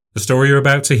The story you're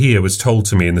about to hear was told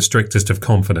to me in the strictest of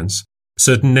confidence.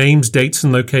 Certain names, dates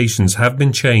and locations have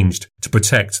been changed to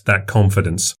protect that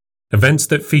confidence. Events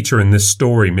that feature in this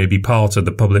story may be part of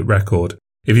the public record.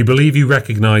 If you believe you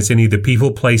recognise any of the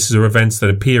people, places or events that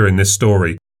appear in this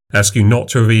story, I ask you not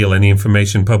to reveal any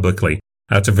information publicly,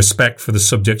 out of respect for the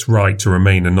subject's right to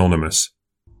remain anonymous.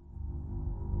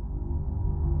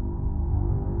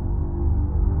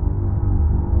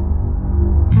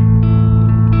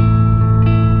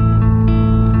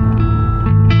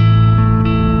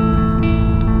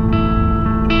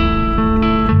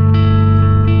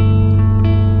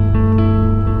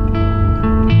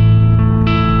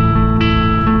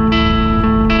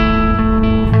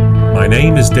 My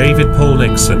name is David Paul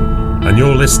Nixon, and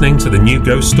you're listening to the New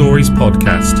Ghost Stories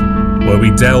podcast, where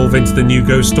we delve into the New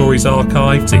Ghost Stories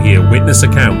archive to hear witness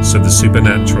accounts of the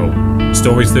supernatural,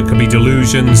 stories that could be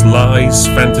delusions, lies,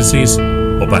 fantasies,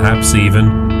 or perhaps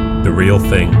even the real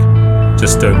thing.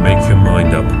 Just don't make your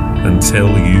mind up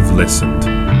until you've listened.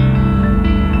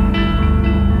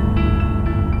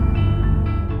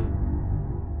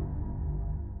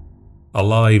 Our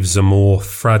lives are more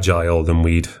fragile than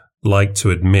we'd like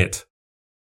to admit.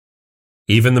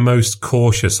 Even the most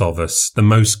cautious of us, the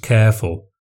most careful,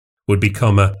 would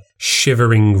become a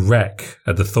shivering wreck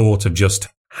at the thought of just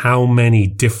how many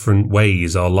different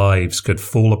ways our lives could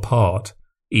fall apart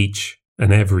each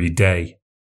and every day.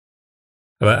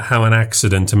 About how an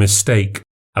accident, a mistake,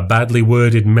 a badly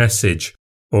worded message,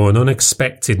 or an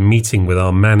unexpected meeting with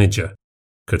our manager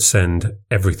could send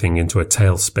everything into a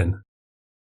tailspin.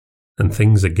 And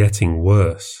things are getting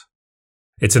worse.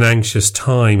 It's an anxious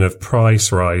time of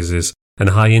price rises and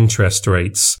high interest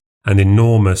rates and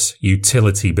enormous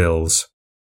utility bills.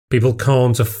 People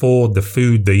can't afford the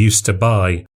food they used to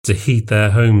buy to heat their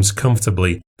homes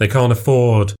comfortably. They can't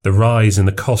afford the rise in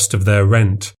the cost of their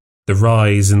rent, the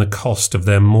rise in the cost of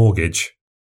their mortgage.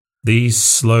 These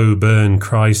slow burn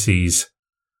crises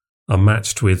are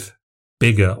matched with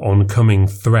bigger oncoming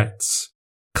threats,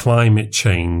 climate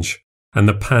change, and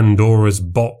the Pandora's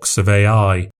box of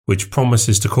AI, which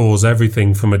promises to cause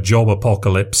everything from a job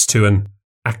apocalypse to an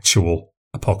actual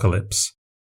apocalypse.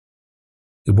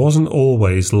 It wasn't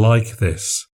always like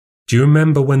this. Do you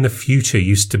remember when the future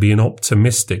used to be an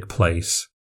optimistic place?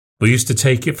 We used to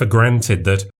take it for granted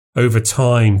that over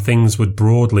time things would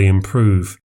broadly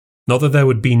improve. Not that there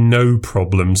would be no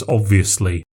problems,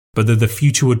 obviously, but that the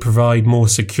future would provide more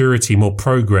security, more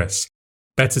progress,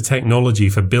 better technology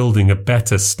for building a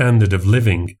better standard of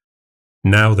living.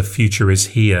 Now the future is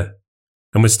here,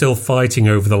 and we're still fighting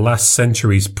over the last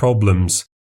century's problems.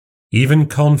 Even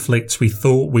conflicts we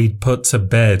thought we'd put to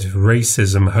bed,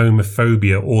 racism,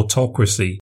 homophobia,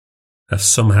 autocracy, have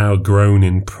somehow grown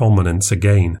in prominence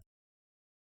again.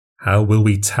 How will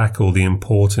we tackle the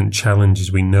important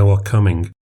challenges we know are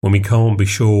coming when we can't be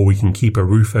sure we can keep a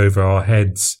roof over our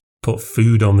heads, put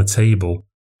food on the table,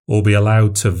 or be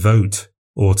allowed to vote,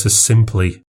 or to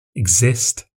simply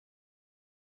exist?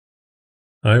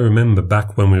 I remember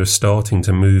back when we were starting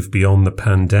to move beyond the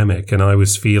pandemic and I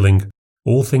was feeling,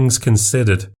 all things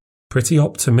considered, pretty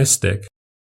optimistic.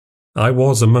 I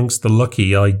was amongst the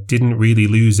lucky. I didn't really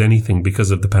lose anything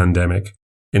because of the pandemic.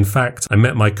 In fact, I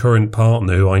met my current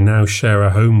partner who I now share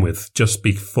a home with just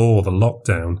before the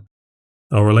lockdown.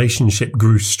 Our relationship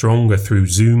grew stronger through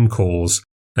Zoom calls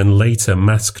and later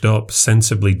masked up,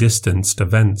 sensibly distanced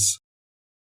events.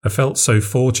 I felt so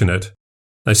fortunate.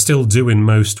 I still do in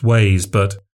most ways,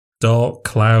 but dark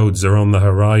clouds are on the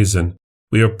horizon.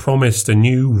 We were promised a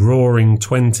new roaring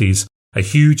 20s, a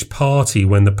huge party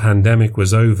when the pandemic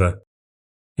was over.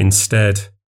 Instead,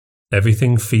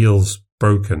 everything feels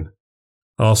broken.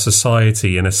 Our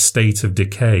society in a state of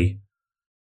decay.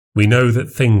 We know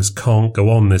that things can't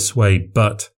go on this way,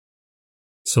 but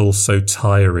it's all so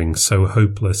tiring, so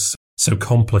hopeless, so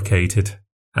complicated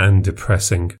and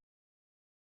depressing.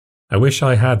 I wish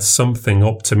I had something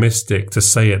optimistic to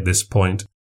say at this point,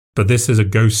 but this is a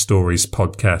Ghost Stories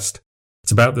podcast.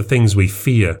 It's about the things we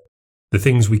fear, the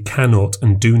things we cannot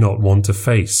and do not want to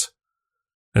face.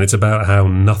 And it's about how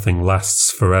nothing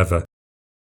lasts forever,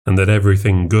 and that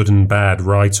everything good and bad,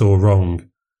 right or wrong,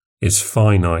 is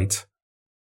finite.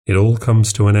 It all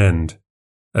comes to an end,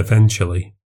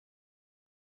 eventually.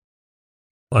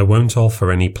 I won't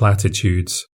offer any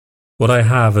platitudes. What I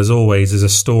have, as always, is a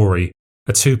story,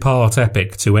 a 2-part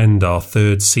epic to end our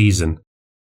 3rd season.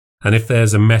 And if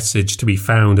there's a message to be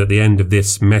found at the end of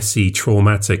this messy,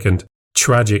 traumatic and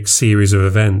tragic series of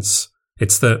events,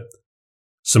 it's that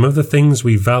some of the things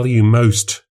we value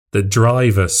most, that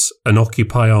drive us and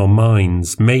occupy our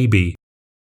minds, maybe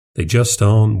they just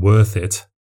aren't worth it.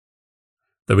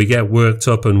 that we get worked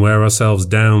up and wear ourselves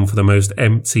down for the most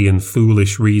empty and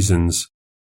foolish reasons,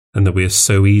 and that we are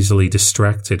so easily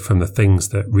distracted from the things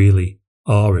that really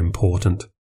are important.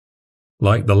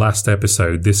 Like the last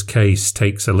episode, this case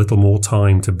takes a little more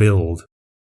time to build,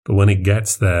 but when it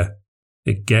gets there,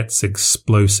 it gets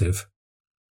explosive.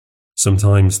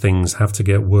 Sometimes things have to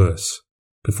get worse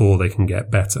before they can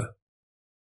get better.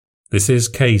 This is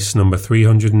case number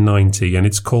 390, and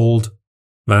it's called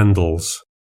Vandals,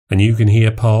 and you can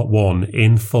hear part 1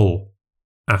 in full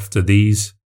after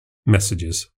these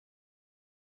messages.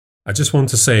 I just want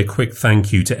to say a quick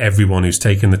thank you to everyone who's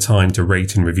taken the time to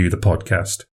rate and review the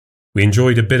podcast. We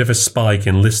enjoyed a bit of a spike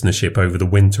in listenership over the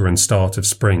winter and start of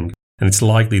spring, and it's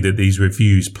likely that these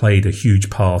reviews played a huge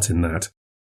part in that.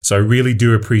 So I really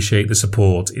do appreciate the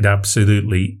support. It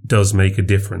absolutely does make a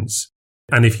difference.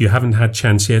 And if you haven't had a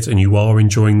chance yet and you are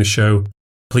enjoying the show,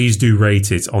 please do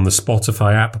rate it on the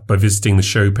Spotify app by visiting the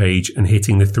show page and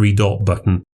hitting the 3-dot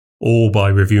button, or by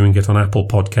reviewing it on Apple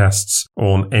Podcasts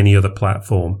or on any other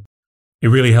platform. It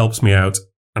really helps me out,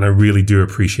 and I really do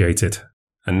appreciate it.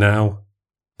 And now,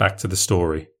 back to the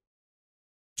story.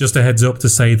 Just a heads up to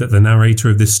say that the narrator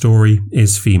of this story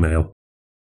is female.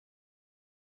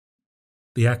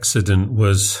 The accident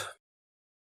was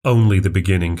only the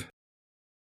beginning.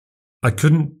 I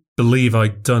couldn't believe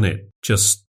I'd done it,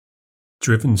 just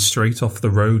driven straight off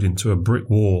the road into a brick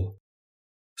wall.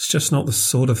 It's just not the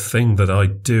sort of thing that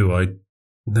I'd do. I'd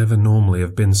never normally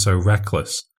have been so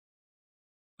reckless.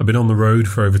 I've been on the road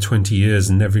for over 20 years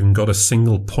and never even got a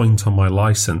single point on my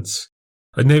license.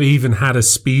 I'd never even had a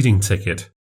speeding ticket.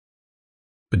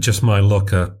 But just my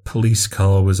luck, a police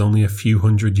car was only a few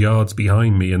hundred yards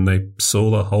behind me and they saw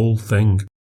the whole thing.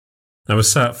 I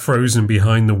was sat frozen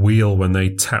behind the wheel when they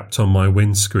tapped on my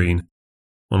windscreen.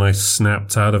 When I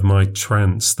snapped out of my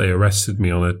trance, they arrested me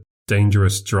on a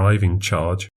dangerous driving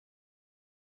charge.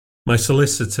 My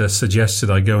solicitor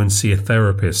suggested I go and see a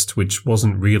therapist, which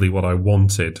wasn't really what I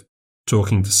wanted,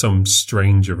 talking to some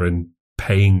stranger and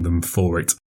paying them for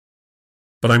it.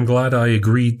 But I'm glad I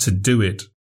agreed to do it.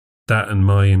 That and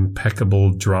my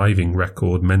impeccable driving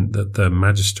record meant that the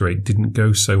magistrate didn't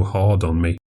go so hard on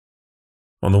me.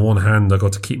 On the one hand, I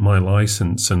got to keep my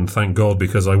license, and thank God,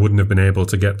 because I wouldn't have been able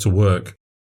to get to work.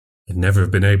 I'd never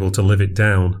have been able to live it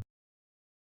down.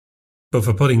 But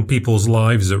for putting people's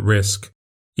lives at risk,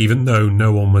 even though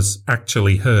no one was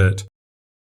actually hurt,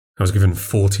 I was given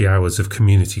 40 hours of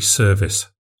community service.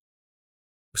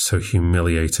 It was so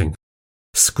humiliating.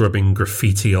 Scrubbing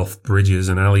graffiti off bridges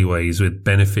and alleyways with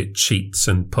benefit cheats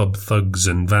and pub thugs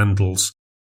and vandals.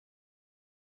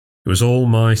 It was all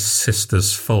my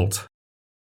sister's fault.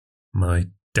 My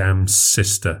damn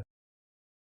sister.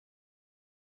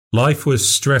 Life was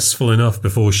stressful enough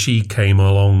before she came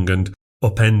along and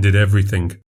upended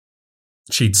everything.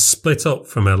 She'd split up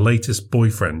from her latest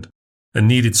boyfriend and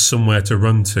needed somewhere to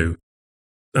run to.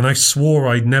 And I swore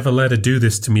I'd never let her do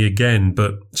this to me again,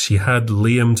 but she had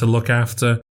Liam to look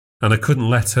after, and I couldn't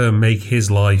let her make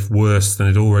his life worse than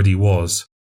it already was.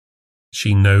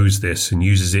 She knows this and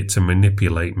uses it to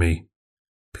manipulate me,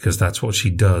 because that's what she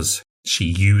does. She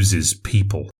uses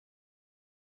people.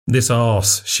 This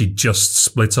arse she'd just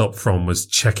split up from was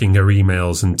checking her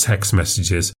emails and text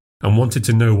messages and wanted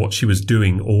to know what she was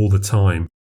doing all the time.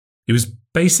 He was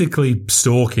basically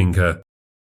stalking her.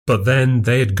 But then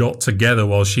they had got together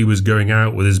while she was going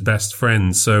out with his best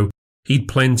friend, so he'd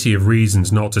plenty of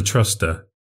reasons not to trust her.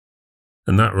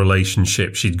 And that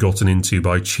relationship she'd gotten into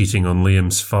by cheating on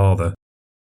Liam's father.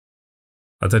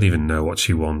 I don't even know what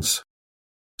she wants.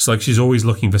 It's like she's always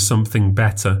looking for something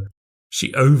better.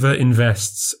 She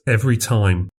over-invests every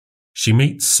time. She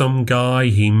meets some guy,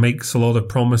 he makes a lot of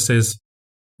promises,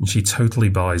 and she totally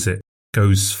buys it,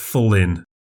 goes full in.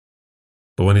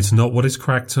 But when it's not what it's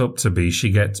cracked up to be,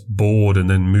 she gets bored and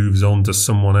then moves on to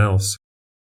someone else.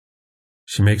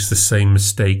 She makes the same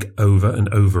mistake over and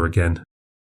over again.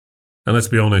 And let's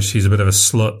be honest, she's a bit of a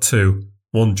slut too.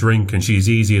 One drink and she's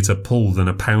easier to pull than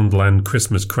a Poundland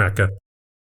Christmas cracker.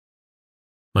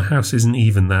 My house isn't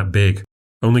even that big.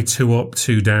 Only 2 up,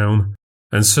 2 down.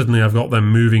 And suddenly I've got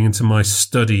them moving into my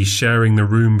study, sharing the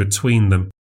room between them.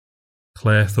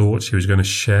 Claire thought she was going to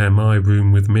share my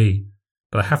room with me.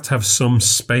 But I have to have some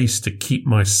space to keep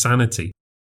my sanity.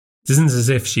 It isn't as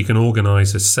if she can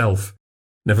organise herself,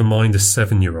 never mind a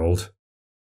 7-year-old.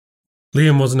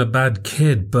 Liam wasn't a bad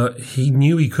kid, but he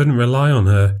knew he couldn't rely on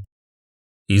her.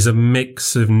 He's a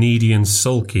mix of needy and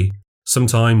sulky.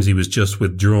 Sometimes he was just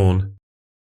withdrawn.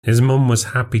 His mum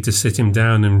was happy to sit him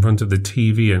down in front of the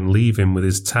TV and leave him with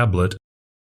his tablet.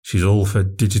 She's all for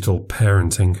digital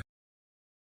parenting.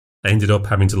 I ended up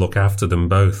having to look after them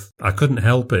both. I couldn't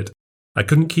help it. I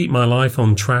couldn't keep my life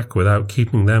on track without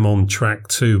keeping them on track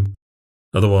too.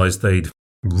 Otherwise they'd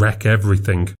wreck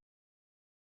everything.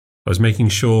 I was making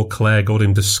sure Claire got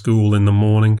him to school in the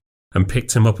morning and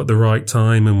picked him up at the right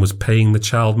time and was paying the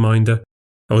childminder.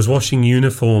 I was washing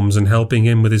uniforms and helping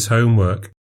him with his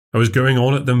homework. I was going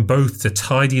on at them both to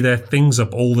tidy their things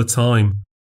up all the time.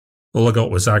 All I got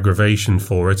was aggravation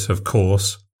for it, of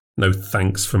course. No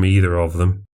thanks from either of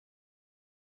them.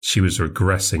 She was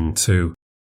regressing too,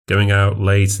 going out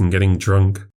late and getting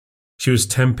drunk. She was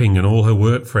temping and all her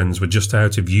work friends were just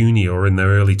out of uni or in their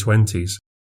early 20s.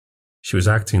 She was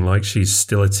acting like she's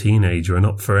still a teenager and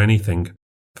up for anything,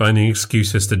 finding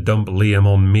excuses to dump Liam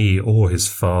on me or his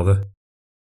father.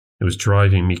 It was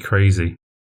driving me crazy.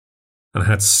 And I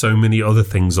had so many other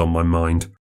things on my mind.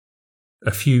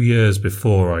 A few years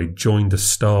before, I joined a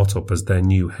startup as their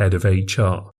new head of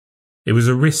HR. It was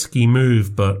a risky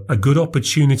move, but a good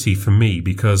opportunity for me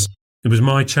because it was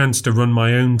my chance to run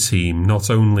my own team, not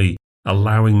only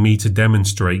allowing me to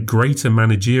demonstrate greater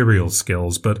managerial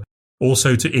skills, but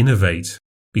also to innovate,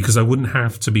 because I wouldn't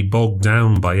have to be bogged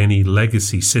down by any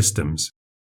legacy systems.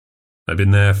 I'd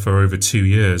been there for over 2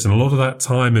 years, and a lot of that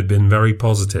time had been very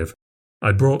positive.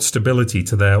 I brought stability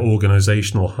to their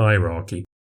organisational hierarchy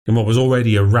in what was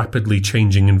already a rapidly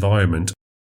changing environment.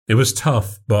 It was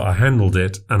tough, but I handled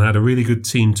it and had a really good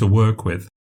team to work with.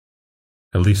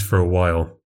 At least for a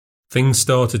while. Things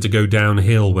started to go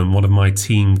downhill when one of my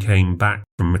team came back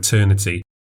from maternity,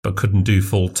 but couldn't do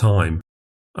full time.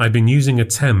 I'd been using a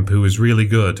temp who was really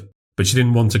good, but she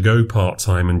didn't want to go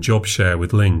part-time and job share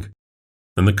with Ling.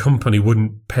 And the company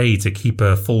wouldn't pay to keep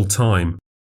her full-time.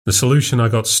 The solution I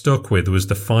got stuck with was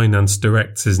the finance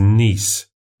director's niece,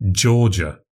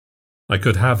 Georgia. I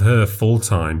could have her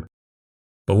full-time.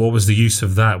 But what was the use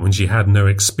of that when she had no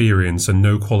experience and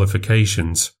no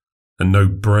qualifications, and no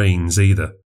brains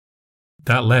either?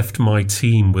 That left my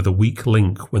team with a weak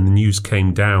link when the news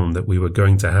came down that we were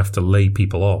going to have to lay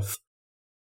people off.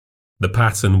 The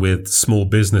pattern with small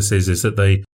businesses is that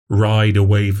they ride a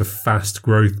wave of fast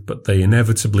growth, but they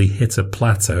inevitably hit a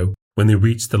plateau when they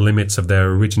reach the limits of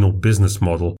their original business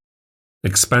model.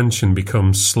 Expansion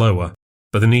becomes slower,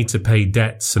 but the need to pay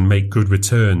debts and make good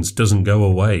returns doesn't go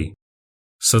away.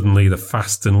 Suddenly the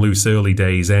fast and loose early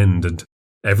days end and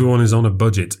everyone is on a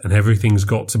budget and everything's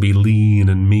got to be lean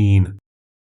and mean.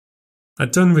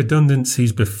 I'd done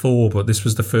redundancies before, but this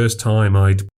was the first time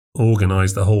I'd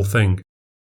organised the whole thing.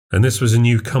 And this was a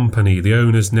new company. The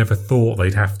owners never thought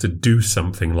they'd have to do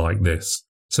something like this.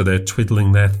 So they're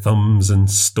twiddling their thumbs and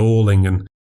stalling and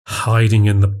hiding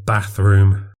in the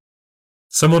bathroom.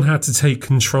 Someone had to take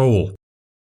control.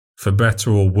 For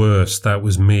better or worse, that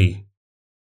was me.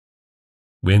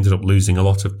 We ended up losing a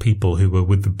lot of people who were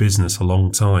with the business a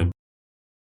long time.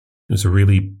 It was a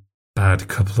really bad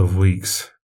couple of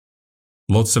weeks.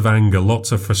 Lots of anger,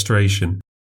 lots of frustration.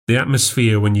 The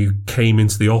atmosphere when you came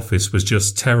into the office was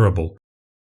just terrible.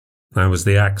 I was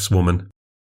the axe woman.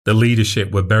 The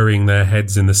leadership were burying their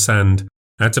heads in the sand.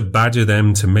 I had to badger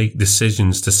them to make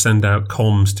decisions, to send out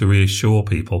comms to reassure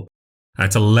people. I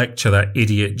had to lecture that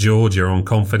idiot Georgia on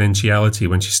confidentiality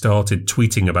when she started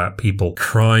tweeting about people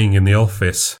crying in the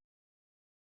office.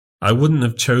 I wouldn't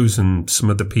have chosen some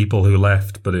of the people who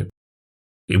left, but it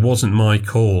wasn't my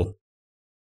call.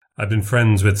 I'd been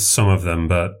friends with some of them,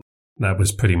 but that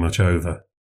was pretty much over.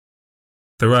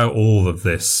 Throughout all of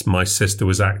this, my sister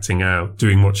was acting out,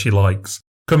 doing what she likes,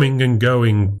 coming and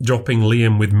going, dropping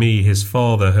Liam with me, his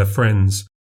father, her friends.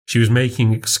 She was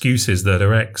making excuses that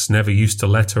her ex never used to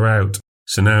let her out,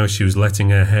 so now she was letting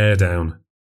her hair down.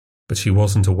 But she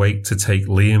wasn't awake to take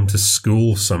Liam to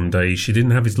school some days. She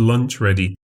didn't have his lunch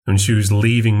ready, and she was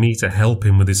leaving me to help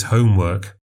him with his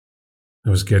homework. I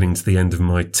was getting to the end of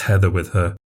my tether with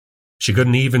her. She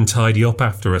couldn't even tidy up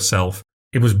after herself.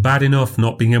 It was bad enough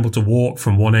not being able to walk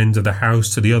from one end of the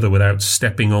house to the other without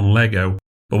stepping on Lego,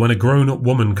 but when a grown-up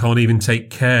woman can't even take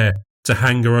care to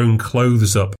hang her own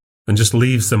clothes up and just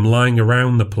leaves them lying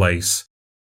around the place,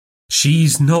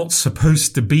 she's not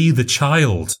supposed to be the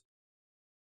child.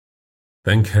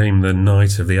 Then came the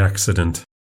night of the accident.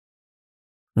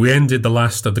 We ended the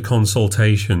last of the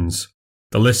consultations.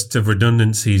 The list of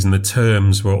redundancies and the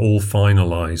terms were all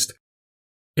finalised.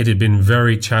 It had been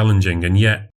very challenging, and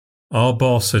yet our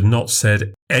boss had not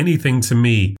said anything to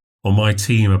me or my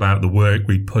team about the work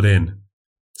we put in.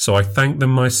 So I thanked them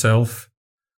myself,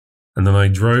 and then I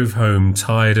drove home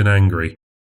tired and angry.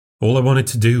 All I wanted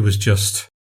to do was just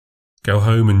go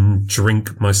home and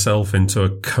drink myself into a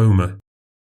coma.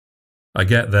 I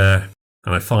get there,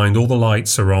 and I find all the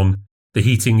lights are on, the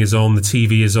heating is on, the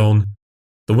TV is on,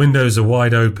 the windows are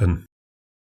wide open,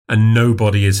 and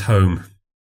nobody is home.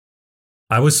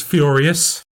 I was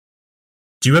furious.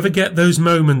 Do you ever get those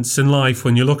moments in life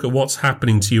when you look at what's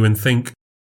happening to you and think,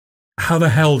 how the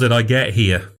hell did I get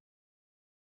here?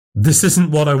 This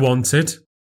isn't what I wanted.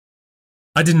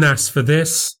 I didn't ask for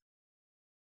this.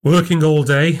 Working all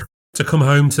day to come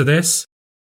home to this.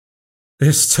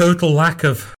 This total lack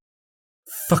of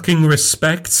fucking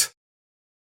respect.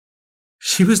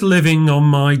 She was living on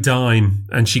my dime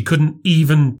and she couldn't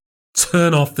even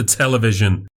turn off the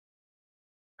television.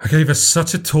 I gave her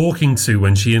such a talking to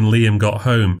when she and Liam got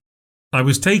home. I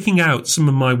was taking out some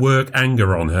of my work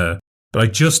anger on her, but I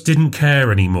just didn't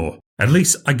care anymore. At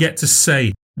least I get to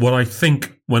say what I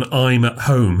think when I'm at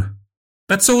home.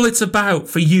 That's all it's about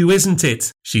for you, isn't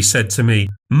it? She said to me.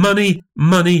 Money,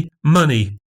 money,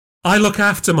 money. I look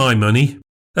after my money.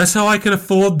 That's how I can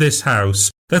afford this house.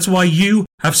 That's why you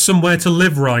have somewhere to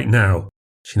live right now.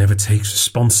 She never takes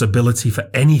responsibility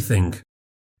for anything.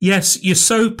 Yes, you're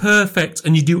so perfect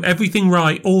and you do everything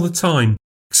right all the time.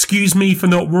 Excuse me for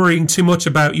not worrying too much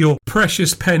about your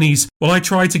precious pennies while I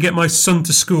try to get my son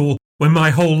to school when my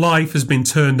whole life has been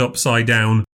turned upside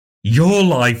down. Your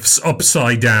life's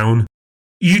upside down.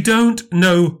 You don't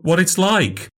know what it's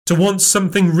like to want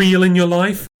something real in your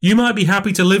life. You might be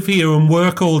happy to live here and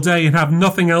work all day and have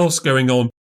nothing else going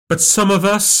on. But some of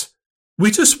us,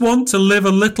 we just want to live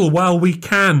a little while we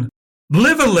can.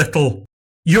 Live a little.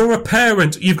 You're a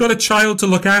parent. You've got a child to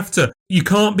look after. You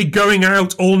can't be going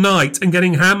out all night and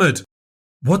getting hammered.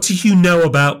 What do you know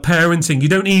about parenting? You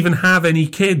don't even have any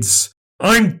kids.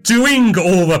 I'm doing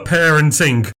all the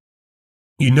parenting.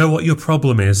 You know what your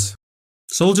problem is.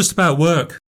 It's all just about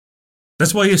work.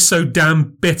 That's why you're so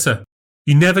damn bitter.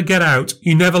 You never get out.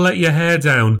 You never let your hair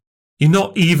down. You're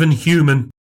not even human.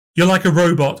 You're like a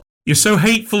robot. You're so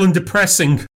hateful and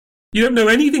depressing. You don't know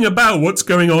anything about what's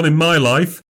going on in my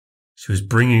life. She was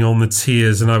bringing on the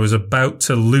tears and I was about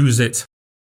to lose it.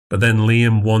 But then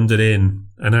Liam wandered in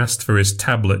and asked for his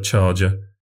tablet charger.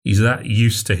 He's that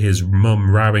used to his mum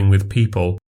rowing with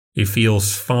people. He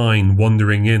feels fine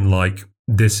wandering in like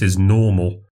this is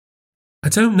normal. I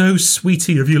don't know,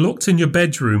 sweetie, have you looked in your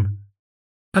bedroom?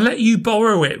 I let you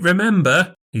borrow it,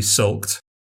 remember? He sulked.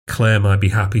 Claire might be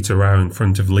happy to row in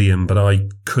front of Liam, but I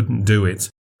couldn't do it.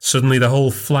 Suddenly the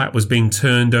whole flat was being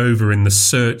turned over in the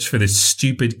search for this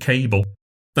stupid cable,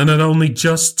 and I'd only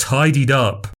just tidied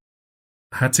up.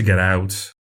 I had to get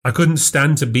out. I couldn't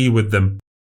stand to be with them.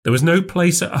 There was no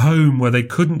place at home where they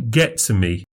couldn't get to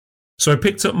me. So I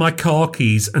picked up my car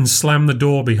keys and slammed the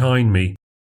door behind me.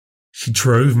 She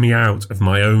drove me out of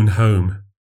my own home.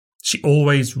 She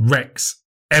always wrecks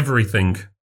everything.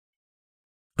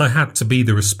 I had to be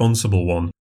the responsible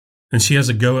one, and she has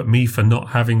a go at me for not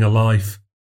having a life.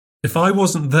 If I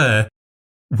wasn't there,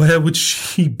 where would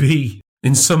she be?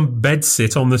 In some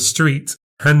bedsit on the street,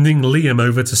 handing Liam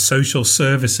over to social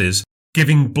services,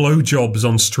 giving blowjobs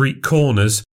on street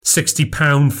corners,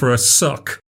 £60 for a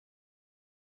suck.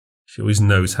 She always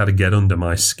knows how to get under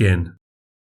my skin.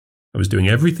 I was doing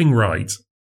everything right,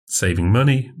 saving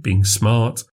money, being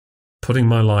smart, putting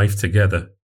my life together.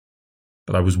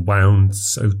 But I was wound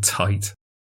so tight.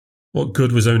 What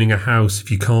good was owning a house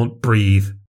if you can't breathe?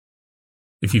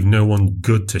 If you've no one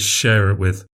good to share it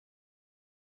with?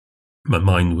 My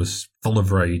mind was full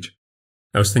of rage.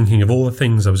 I was thinking of all the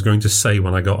things I was going to say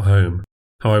when I got home.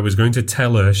 How I was going to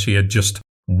tell her she had just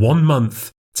 1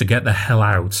 month to get the hell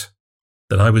out.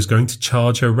 That I was going to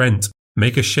charge her rent,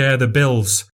 make her share the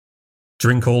bills,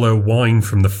 drink all her wine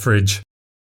from the fridge.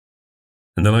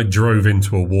 And then I drove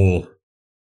into a wall.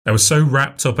 I was so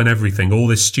wrapped up in everything, all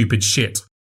this stupid shit.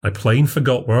 I plain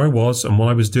forgot where I was and what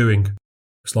I was doing.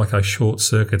 It was like I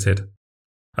short-circuited.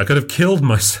 I could have killed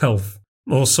myself,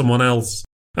 or someone else.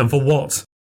 And for what?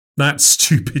 That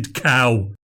stupid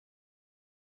cow.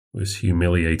 It was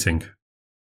humiliating.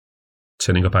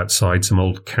 Turning up outside some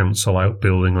old council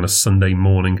outbuilding on a Sunday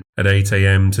morning at 8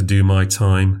 a.m. to do my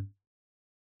time.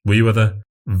 We were the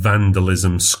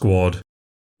vandalism squad.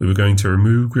 We were going to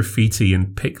remove graffiti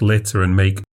and pick litter and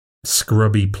make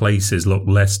scrubby places look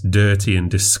less dirty and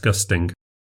disgusting.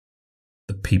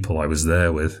 The people I was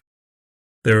there with.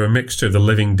 They were a mixture of the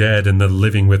living dead and the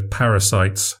living with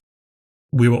parasites.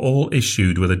 We were all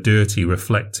issued with a dirty,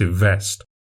 reflective vest.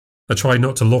 I tried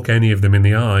not to look any of them in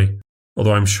the eye,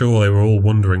 although I'm sure they were all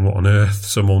wondering what on earth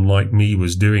someone like me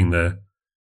was doing there.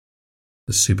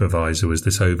 The supervisor was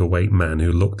this overweight man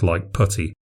who looked like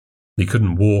putty. He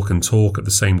couldn't walk and talk at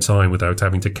the same time without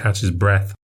having to catch his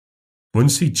breath.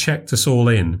 Once he checked us all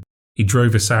in, he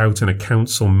drove us out in a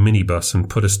council minibus and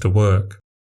put us to work.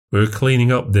 We were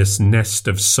cleaning up this nest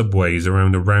of subways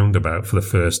around a roundabout for the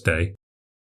first day.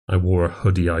 I wore a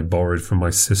hoodie I borrowed from my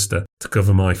sister to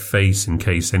cover my face in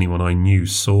case anyone I knew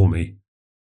saw me.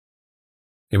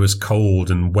 It was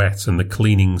cold and wet, and the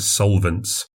cleaning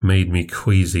solvents made me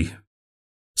queasy.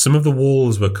 Some of the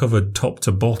walls were covered top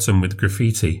to bottom with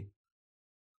graffiti.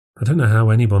 I don't know how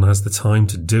anyone has the time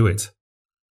to do it.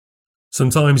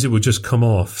 Sometimes it would just come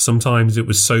off. Sometimes it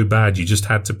was so bad you just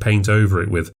had to paint over it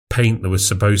with paint that was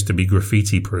supposed to be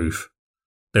graffiti-proof.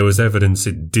 There was evidence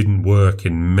it didn't work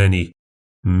in many,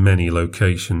 many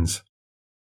locations.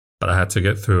 But I had to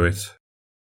get through it.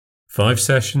 5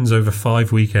 sessions over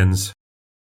 5 weekends.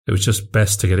 It was just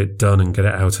best to get it done and get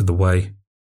it out of the way.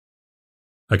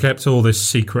 I kept all this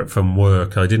secret from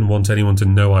work. I didn't want anyone to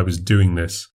know I was doing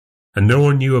this. And no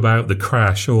one knew about the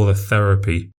crash or the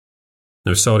therapy.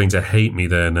 They were starting to hate me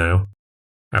there now.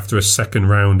 After a second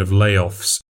round of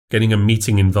layoffs, getting a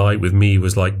meeting invite with me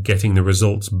was like getting the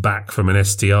results back from an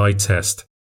STI test.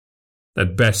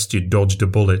 At best, you dodged a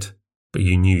bullet, but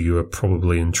you knew you were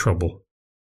probably in trouble.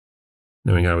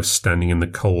 Knowing I was standing in the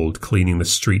cold, cleaning the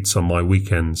streets on my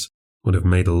weekends would have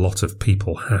made a lot of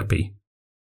people happy.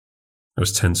 I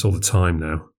was tense all the time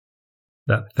now.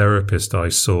 That therapist I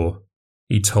saw,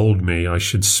 he told me I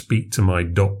should speak to my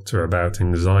doctor about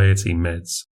anxiety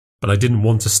meds, but I didn't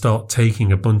want to start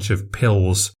taking a bunch of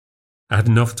pills. I had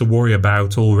enough to worry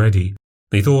about already.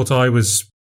 He thought I was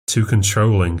too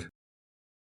controlling.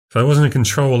 If I wasn't in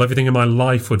control, everything in my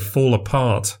life would fall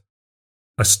apart.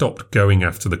 I stopped going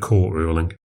after the court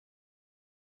ruling.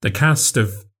 The cast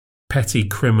of petty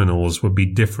criminals would be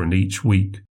different each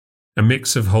week. A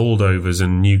mix of holdovers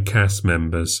and new cast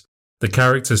members. The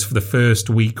characters for the first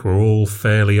week were all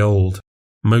fairly old,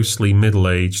 mostly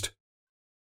middle-aged.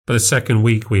 But the second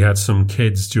week we had some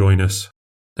kids join us.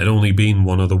 There'd only been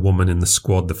one other woman in the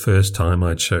squad the first time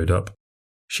I'd showed up.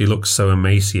 She looked so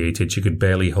emaciated she could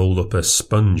barely hold up a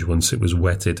sponge once it was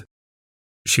wetted.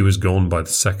 She was gone by the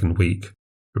second week,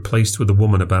 replaced with a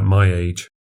woman about my age.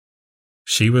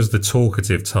 She was the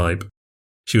talkative type.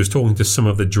 She was talking to some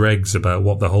of the dregs about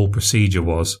what the whole procedure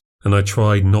was, and I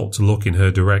tried not to look in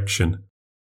her direction.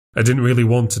 I didn't really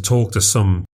want to talk to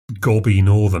some gobby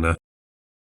northerner.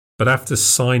 But after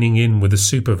signing in with the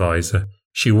supervisor,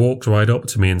 she walked right up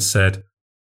to me and said,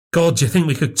 "God, do you think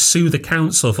we could sue the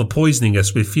council for poisoning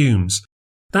us with fumes?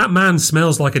 That man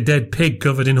smells like a dead pig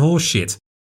covered in horse shit."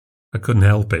 I couldn't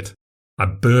help it. I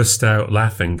burst out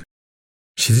laughing.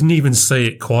 She didn't even say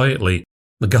it quietly.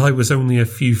 The guy was only a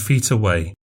few feet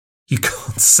away. "You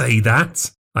can't say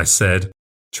that," I said,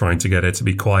 trying to get her to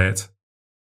be quiet.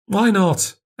 "Why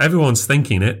not? Everyone's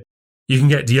thinking it. You can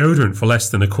get deodorant for less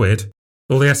than £1.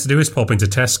 All he has to do is pop into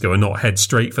Tesco and not head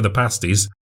straight for the pasties.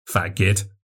 Fat git."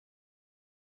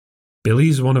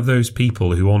 Billy's one of those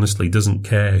people who honestly doesn't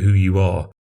care who you are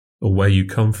or where you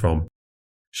come from.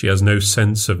 She has no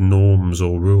sense of norms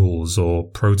or rules or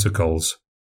protocols.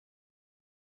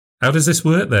 How does this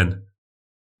work then?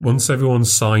 Once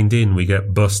everyone's signed in, we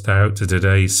get bussed out to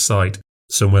today's site,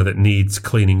 somewhere that needs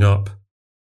cleaning up.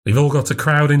 We've all got to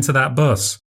crowd into that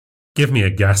bus. Give me a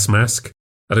gas mask.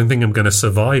 I don't think I'm going to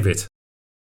survive it.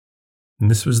 And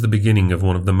this was the beginning of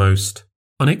one of the most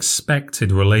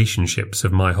unexpected relationships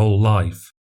of my whole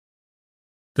life.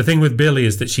 The thing with Billy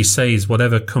is that she says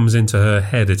whatever comes into her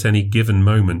head at any given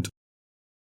moment,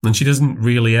 and she doesn't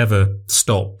really ever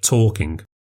stop talking.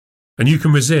 And you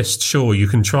can resist, sure, you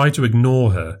can try to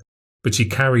ignore her, but she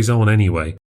carries on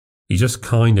anyway. You just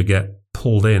kind of get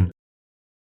pulled in.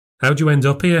 How'd you end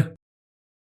up here?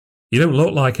 You don't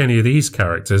look like any of these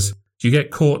characters. Did you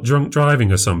get caught drunk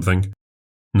driving or something?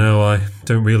 No, I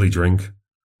don't really drink.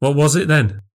 What was it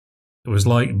then? It was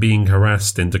like being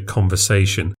harassed into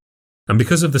conversation. And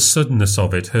because of the suddenness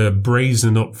of it, her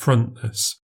brazen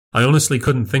upfrontness, I honestly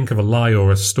couldn't think of a lie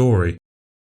or a story. It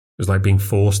was like being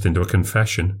forced into a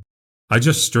confession. I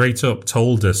just straight up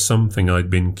told her something I'd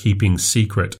been keeping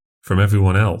secret from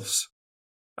everyone else.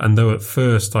 And though at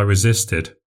first I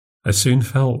resisted, I soon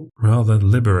felt rather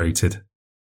liberated.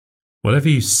 Whatever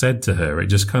you said to her, it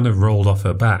just kind of rolled off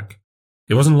her back.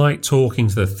 It wasn't like talking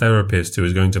to the therapist who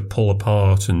was going to pull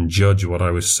apart and judge what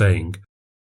I was saying.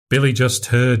 Billy just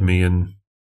heard me and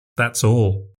that's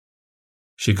all.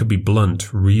 She could be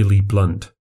blunt, really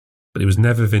blunt, but it was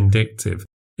never vindictive.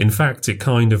 In fact, it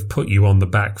kind of put you on the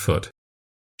back foot.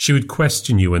 She would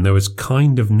question you and there was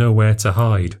kind of nowhere to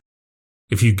hide.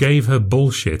 If you gave her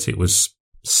bullshit, it was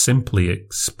simply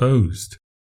exposed.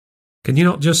 Can you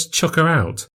not just chuck her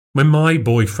out? When my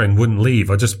boyfriend wouldn't leave,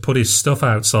 I just put his stuff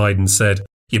outside and said,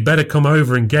 "You better come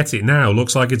over and get it now.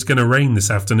 Looks like it's going to rain this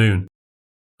afternoon."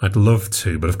 I'd love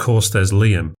to, but of course there's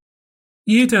Liam.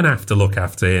 You don't have to look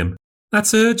after him.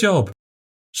 That's her job.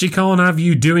 She can't have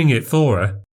you doing it for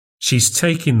her. She's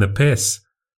taking the piss,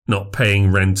 not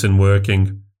paying rent and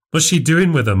working. What's she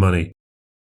doing with her money?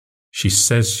 She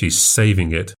says she's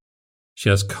saving it. She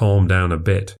has calmed down a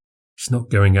bit. She's not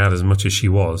going out as much as she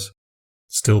was.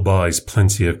 Still buys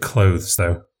plenty of clothes,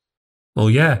 though. Well,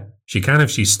 yeah, she can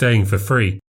if she's staying for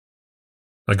free.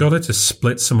 I got her to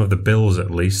split some of the bills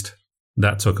at least.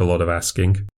 That took a lot of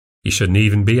asking. You shouldn't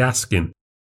even be asking.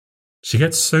 She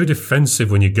gets so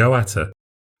defensive when you go at her.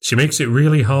 She makes it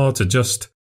really hard to just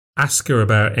ask her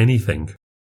about anything.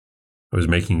 I was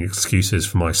making excuses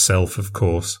for myself, of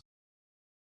course.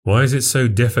 Why is it so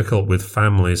difficult with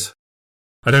families?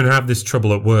 I don't have this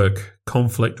trouble at work.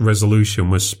 Conflict resolution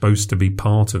was supposed to be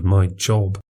part of my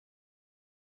job.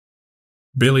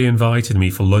 Billy invited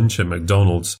me for lunch at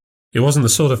McDonald's. It wasn't the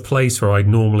sort of place where I'd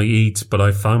normally eat, but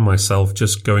I found myself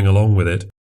just going along with it.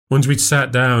 Once we'd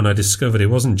sat down, I discovered it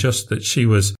wasn't just that she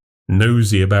was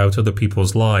nosy about other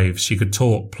people's lives. She could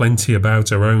talk plenty about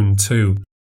her own too.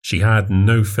 She had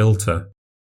no filter.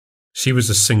 She was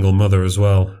a single mother as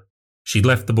well. She'd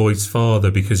left the boy's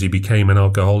father because he became an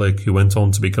alcoholic who went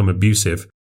on to become abusive,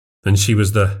 and she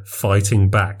was the fighting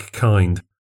back kind.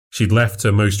 She'd left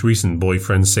her most recent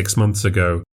boyfriend 6 months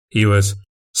ago. He was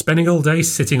spending all day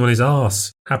sitting on his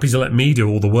arse, happy to let me do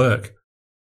all the work.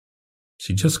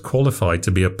 She just qualified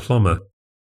to be a plumber.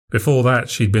 Before that,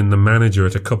 she'd been the manager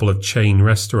at a couple of chain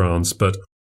restaurants, but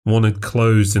one had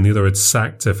closed and the other had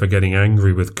sacked her for getting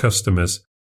angry with customers.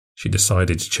 She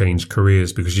decided to change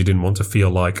careers because she didn't want to feel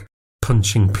like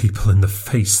punching people in the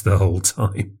face the whole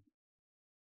time.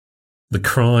 The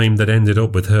crime that ended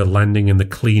up with her landing in the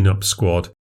clean-up squad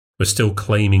was still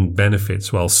claiming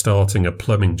benefits while starting a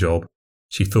plumbing job.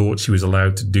 She thought she was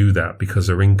allowed to do that because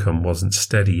her income wasn't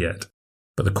steady yet,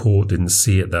 but the court didn't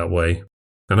see it that way,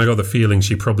 and I got the feeling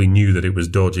she probably knew that it was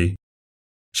dodgy.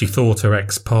 She thought her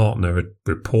ex-partner had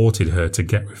reported her to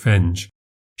get revenge.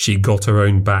 She got her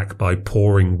own back by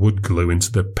pouring wood glue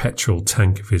into the petrol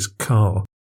tank of his car.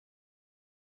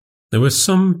 There were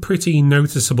some pretty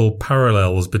noticeable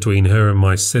parallels between her and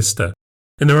my sister.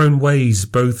 In their own ways,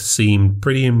 both seemed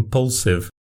pretty impulsive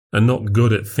and not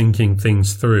good at thinking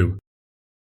things through.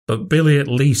 But Billy at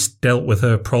least dealt with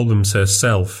her problems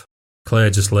herself. Claire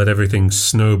just let everything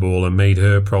snowball and made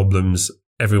her problems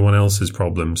everyone else's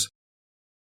problems.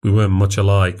 We weren't much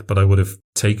alike, but I would have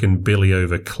taken Billy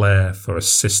over Claire for a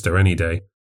sister any day.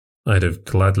 I'd have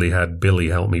gladly had Billy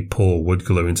help me pour wood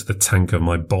glue into the tank of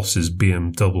my boss's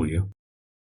BMW.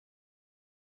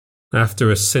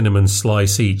 After a cinnamon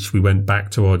slice each, we went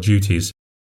back to our duties.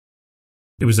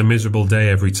 It was a miserable day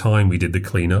every time we did the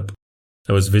clean-up.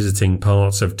 I was visiting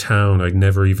parts of town I'd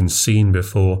never even seen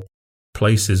before,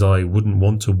 places I wouldn't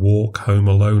want to walk home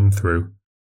alone through.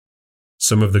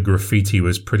 Some of the graffiti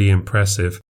was pretty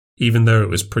impressive, even though it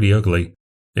was pretty ugly.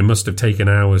 It must have taken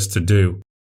hours to do.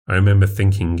 I remember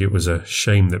thinking it was a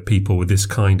shame that people with this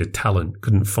kind of talent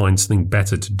couldn't find something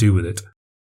better to do with it.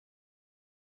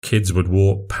 Kids would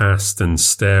walk past and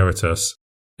stare at us.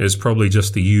 It was probably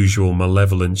just the usual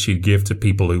malevolence you'd give to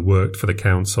people who worked for the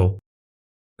council.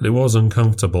 But it was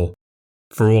uncomfortable.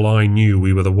 For all I knew,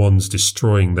 we were the ones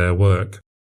destroying their work.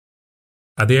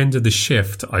 At the end of the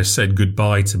shift, I said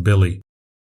goodbye to Billy.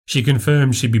 She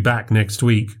confirmed she'd be back next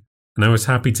week, and I was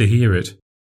happy to hear it.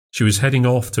 She was heading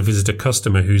off to visit a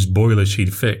customer whose boiler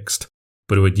she'd fixed,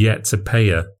 but who had yet to pay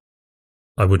her.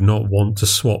 I would not want to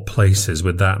swap places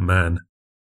with that man.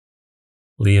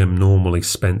 Liam normally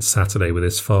spent Saturday with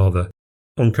his father.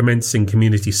 On commencing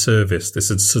community service, this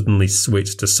had suddenly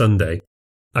switched to Sunday.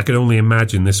 I could only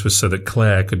imagine this was so that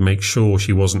Claire could make sure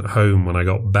she wasn't home when I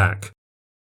got back.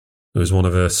 It was one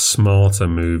of her smarter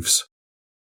moves.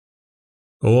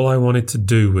 All I wanted to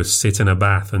do was sit in a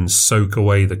bath and soak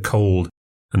away the cold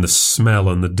and the smell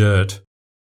and the dirt.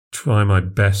 Try my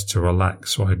best to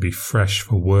relax so I'd be fresh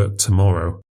for work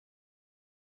tomorrow.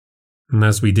 And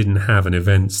as we didn't have an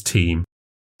events team,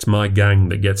 it's my gang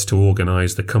that gets to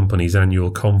organise the company's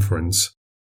annual conference.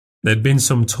 There'd been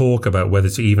some talk about whether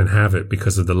to even have it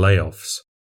because of the layoffs.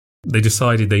 They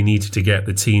decided they needed to get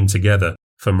the team together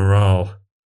for morale,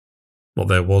 what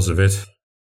there was of it,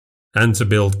 and to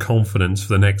build confidence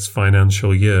for the next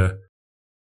financial year.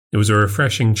 It was a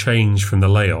refreshing change from the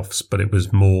layoffs, but it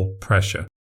was more pressure.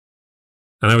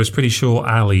 And I was pretty sure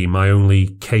Ali, my only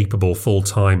capable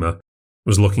full-timer,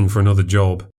 was looking for another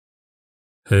job.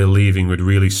 Her leaving would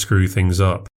really screw things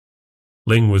up.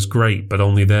 Ling was great, but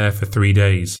only there for 3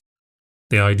 days.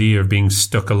 The idea of being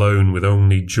stuck alone with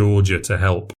only Georgia to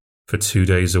help for 2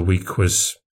 days a week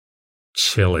was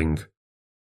chilling.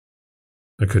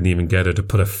 I couldn't even get her to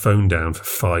put her phone down for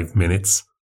 5 minutes.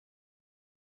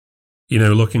 You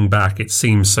know, looking back, it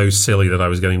seems so silly that I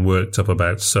was getting worked up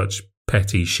about such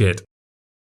petty shit.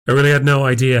 I really had no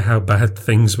idea how bad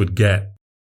things would get.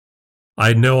 I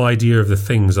had no idea of the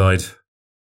things I'd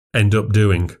end up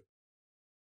doing.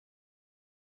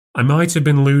 I might have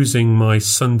been losing my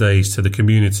Sundays to the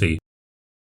community,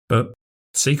 but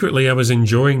secretly I was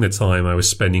enjoying the time I was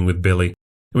spending with Billy.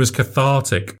 It was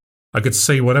cathartic. I could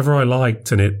say whatever I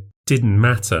liked and it didn't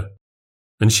matter.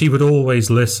 And she would always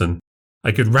listen.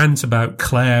 I could rant about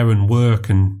Claire and work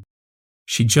and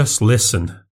she'd just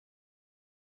listen.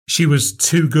 She was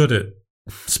too good at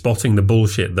spotting the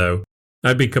bullshit though.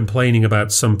 I'd be complaining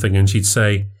about something and she'd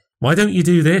say, "Why don't you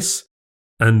do this?"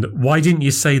 And "Why didn't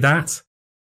you say that?"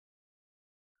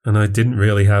 And I didn't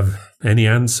really have any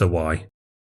answer why.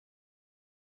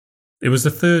 It was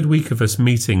the third week of us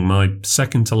meeting, my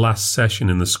second to last session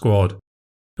in the squad,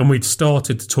 and we'd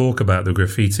started to talk about the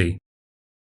graffiti.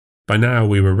 By now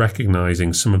we were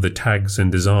recognising some of the tags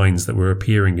and designs that were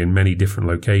appearing in many different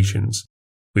locations.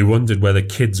 We wondered whether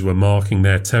kids were marking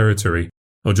their territory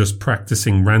or just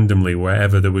practising randomly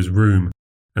wherever there was room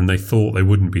and they thought they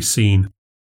wouldn't be seen.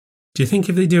 "Do you think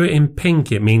if they do it in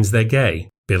pink it means they're gay?"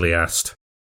 Billy asked.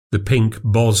 The pink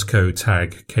Bosco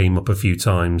tag came up a few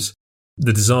times.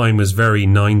 The design was very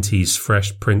 90s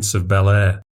Fresh Prince of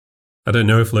Bel-Air. I don't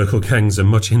know if local gangs are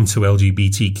much into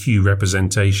LGBTQ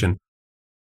representation.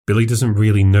 Billy doesn't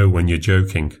really know when you're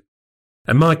joking.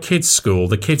 "At my kids' school,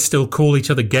 the kids still call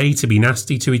each other gay to be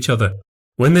nasty to each other.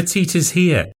 When the teacher's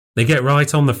here, they get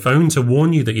right on the phone to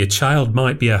warn you that your child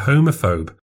might be a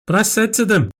homophobe. But I said to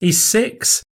them, he's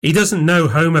 6. He doesn't know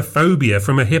homophobia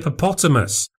from a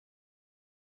hippopotamus."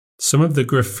 Some of the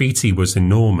graffiti was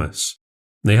enormous.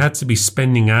 They had to be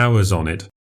spending hours on it,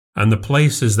 and the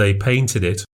places they painted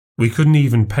it, we couldn't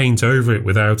even paint over it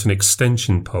without an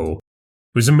extension pole.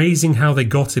 It was amazing how they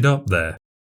got it up there.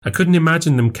 I couldn't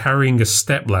imagine them carrying a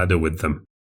stepladder with them.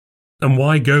 And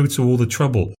why go to all the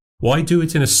trouble? Why do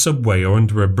it in a subway or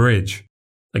under a bridge?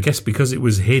 I guess because it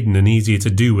was hidden and easier to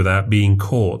do without being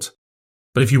caught.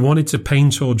 But if you wanted to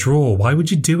paint or draw, why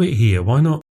would you do it here? Why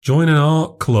not join an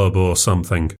art club or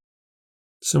something?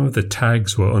 Some of the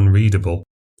tags were unreadable.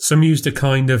 Some used a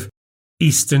kind of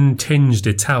Eastern-tinged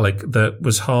italic that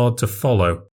was hard to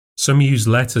follow. Some used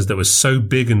letters that were so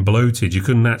big and bloated you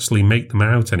couldn't actually make them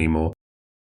out anymore.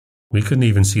 We couldn't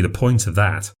even see the point of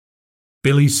that.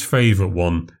 Billy's favourite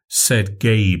one said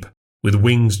Gabe, with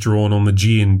wings drawn on the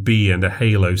G and B and a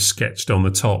halo sketched on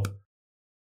the top.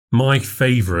 My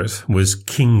favourite was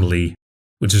Kingly,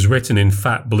 which is written in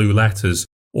fat blue letters,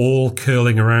 all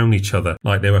curling around each other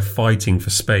like they were fighting for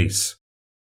space.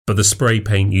 But the spray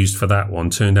paint used for that one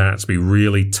turned out to be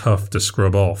really tough to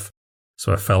scrub off,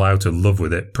 so I fell out of love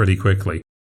with it pretty quickly.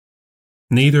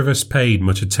 Neither of us paid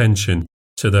much attention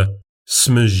to the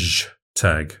smudge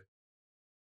tag.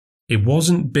 It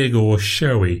wasn't big or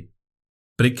showy,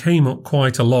 but it came up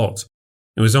quite a lot.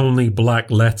 It was only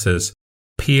black letters,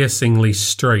 piercingly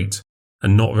straight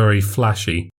and not very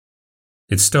flashy.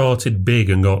 It started big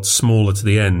and got smaller to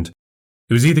the end.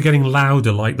 It was either getting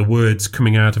louder like the words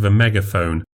coming out of a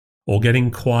megaphone, or getting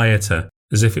quieter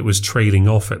as if it was trailing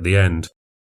off at the end.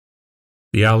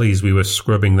 The alleys we were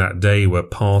scrubbing that day were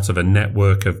part of a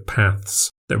network of paths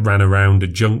that ran around a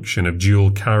junction of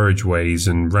dual carriageways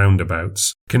and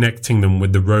roundabouts, connecting them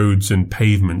with the roads and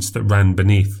pavements that ran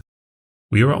beneath.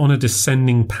 We were on a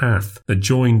descending path that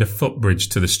joined a footbridge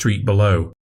to the street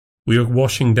below. We were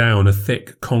washing down a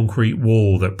thick concrete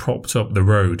wall that propped up the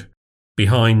road.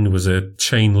 Behind was a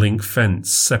chain-link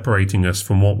fence separating us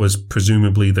from what was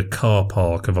presumably the car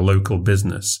park of a local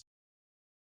business.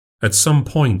 At some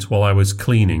point while I was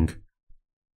cleaning,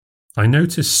 I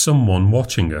noticed someone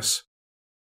watching us.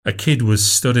 A kid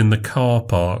was stood in the car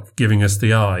park giving us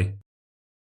the eye.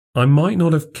 I might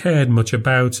not have cared much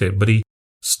about it, but he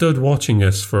stood watching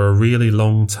us for a really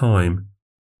long time.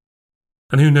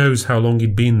 And who knows how long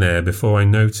he'd been there before I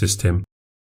noticed him.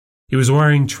 He was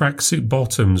wearing tracksuit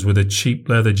bottoms with a cheap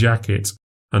leather jacket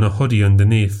and a hoodie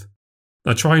underneath.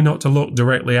 I tried not to look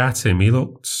directly at him. He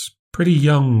looked pretty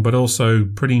young, but also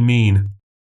pretty mean.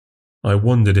 I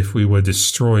wondered if we were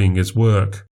destroying his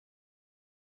work.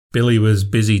 Billy was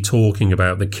busy talking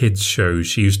about the kids' shows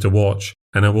she used to watch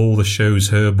and how all the shows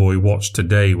her boy watched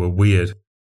today were weird.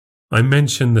 I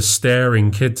mentioned the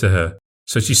staring kid to her,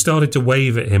 so she started to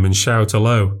wave at him and shout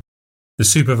hello. The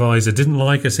supervisor didn't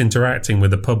like us interacting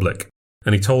with the public,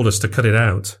 and he told us to cut it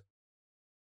out.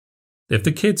 If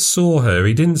the kid saw her,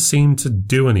 he didn't seem to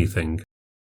do anything.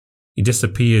 He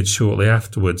disappeared shortly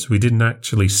afterwards. We didn't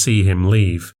actually see him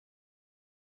leave.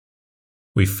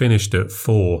 We finished at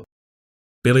 4.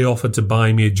 Billy offered to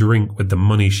buy me a drink with the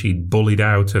money she'd bullied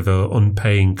out of her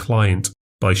unpaying client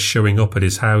by showing up at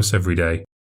his house every day.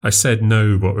 I said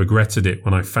no, but regretted it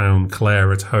when I found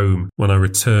Claire at home when I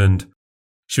returned.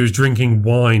 She was drinking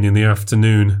wine in the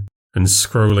afternoon and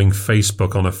scrolling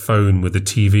Facebook on her phone with the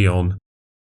TV on.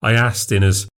 I asked in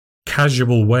as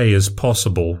casual way as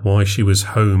possible why she was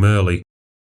home early.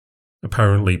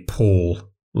 Apparently Paul,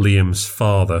 Liam's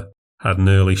father, had an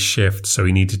early shift, so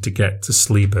he needed to get to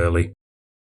sleep early.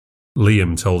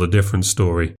 Liam told a different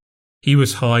story. He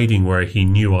was hiding where he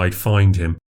knew I'd find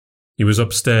him. He was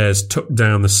upstairs, tucked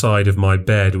down the side of my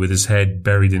bed with his head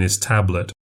buried in his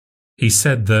tablet. He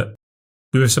said that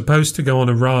we were supposed to go on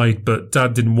a ride, but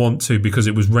Dad didn't want to because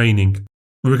it was raining.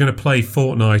 We were going to play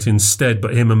Fortnite instead,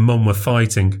 but him and Mum were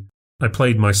fighting. I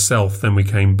played myself, then we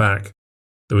came back.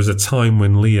 There was a time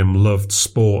when Liam loved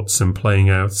sports and playing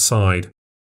outside,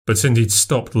 but since he'd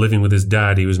stopped living with his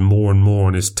dad, he was more and more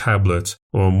on his tablet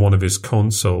or on one of his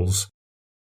consoles.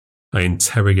 I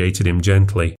interrogated him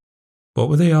gently. What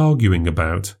were they arguing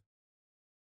about?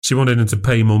 She wanted him to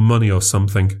pay more money or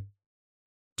something.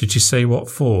 Did she say what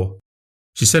for?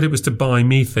 She said it was to buy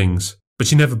me things, but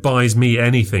she never buys me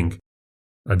anything.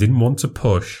 I didn't want to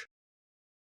push.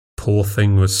 Poor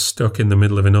thing was stuck in the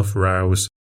middle of enough rows.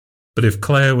 But if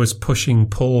Claire was pushing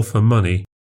Paul for money,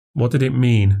 what did it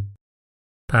mean?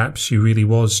 Perhaps she really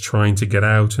was trying to get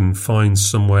out and find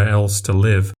somewhere else to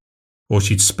live, or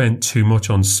she'd spent too much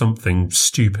on something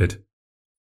stupid.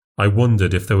 I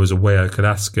wondered if there was a way I could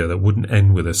ask her that wouldn't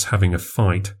end with us having a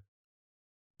fight.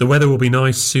 The weather will be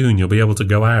nice soon, you'll be able to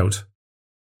go out.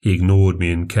 He ignored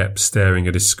me and kept staring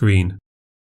at his screen.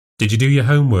 Did you do your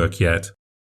homework yet?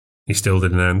 He still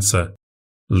didn't answer.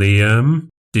 Liam,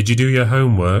 did you do your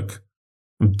homework?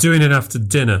 I'm doing it after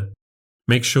dinner.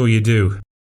 Make sure you do.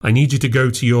 I need you to go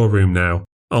to your room now.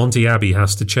 Auntie Abby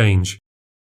has to change.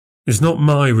 It's not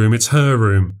my room, it's her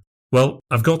room. Well,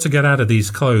 I've got to get out of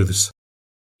these clothes.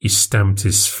 He stamped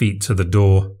his feet to the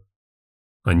door.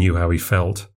 I knew how he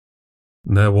felt.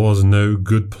 There was no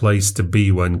good place to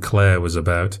be when Claire was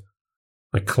about.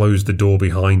 I closed the door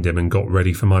behind him and got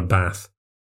ready for my bath.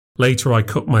 Later I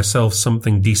cooked myself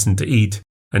something decent to eat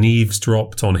and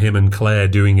eavesdropped on him and Claire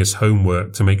doing his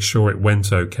homework to make sure it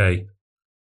went okay.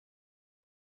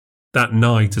 That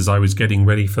night, as I was getting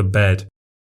ready for bed,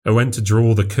 I went to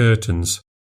draw the curtains,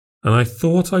 and I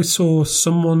thought I saw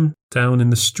someone down in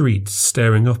the street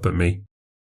staring up at me.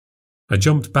 I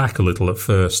jumped back a little at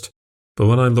first, but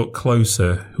when I looked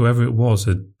closer, whoever it was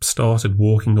had started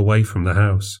walking away from the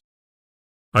house.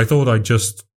 I thought I'd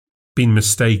just been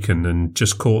mistaken and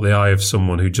just caught the eye of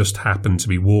someone who just happened to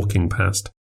be walking past.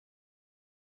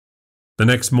 The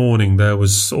next morning there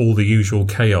was all the usual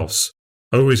chaos.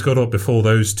 I always got up before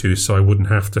those two so I wouldn't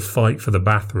have to fight for the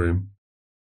bathroom.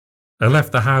 I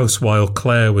left the house while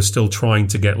Claire was still trying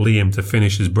to get Liam to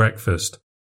finish his breakfast.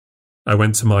 I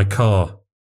went to my car.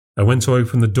 I went to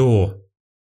open the door.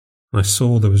 I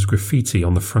saw there was graffiti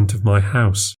on the front of my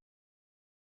house.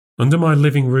 Under my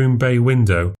living room bay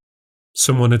window,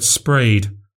 someone had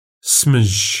sprayed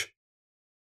smudge,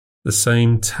 the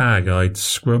same tag I'd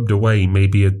scrubbed away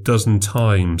maybe a dozen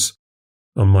times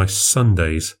on my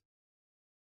Sundays.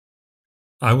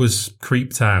 I was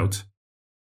creeped out.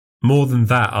 More than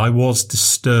that, I was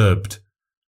disturbed.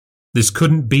 This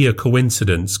couldn't be a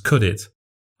coincidence, could it?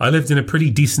 I lived in a pretty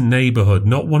decent neighbourhood,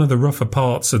 not one of the rougher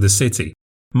parts of the city,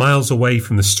 miles away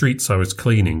from the streets I was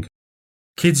cleaning.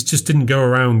 Kids just didn't go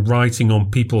around writing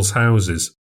on people's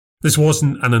houses. This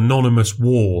wasn't an anonymous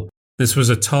wall. This was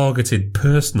a targeted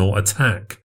personal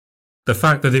attack. The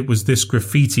fact that it was this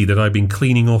graffiti that I'd been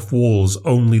cleaning off walls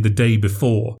only the day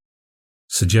before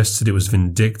suggested it was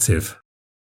vindictive.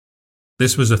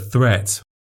 This was a threat,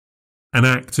 an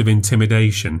act of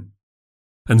intimidation,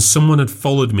 and someone had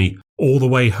followed me all the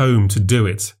way home to do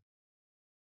it.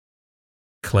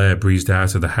 Claire breezed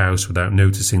out of the house without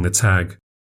noticing the tag,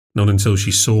 not until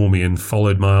she saw me and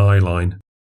followed my eyeline.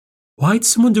 Why'd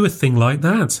someone do a thing like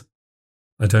that?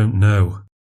 I don't know.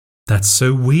 That's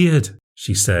so weird,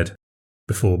 she said,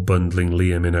 before bundling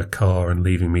Liam in her car and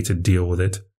leaving me to deal with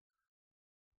it.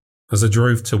 As I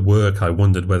drove to work, I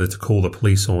wondered whether to call the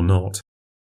police or not.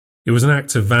 It was an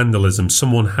act of vandalism.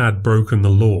 Someone had broken the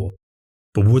law.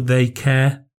 But would they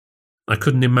care? I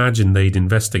couldn't imagine they'd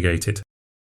investigate it.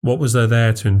 What was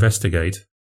there to investigate,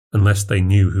 unless they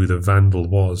knew who the vandal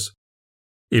was?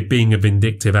 It being a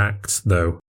vindictive act,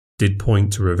 though, did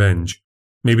point to revenge.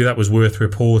 Maybe that was worth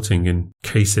reporting in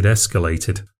case it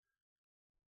escalated.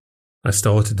 I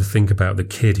started to think about the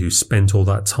kid who spent all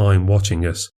that time watching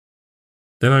us.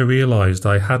 Then I realised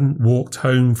I hadn't walked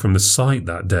home from the site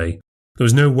that day. There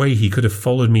was no way he could have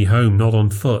followed me home not on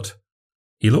foot.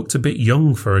 He looked a bit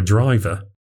young for a driver.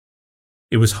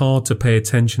 It was hard to pay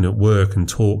attention at work and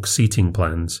talk seating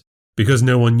plans. Because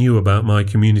no one knew about my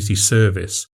community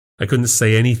service, I couldn't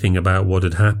say anything about what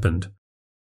had happened.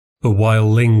 But while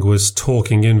Ling was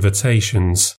talking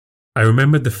invitations, I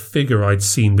remembered the figure I'd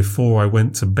seen before I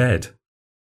went to bed.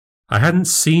 I hadn't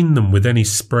seen them with any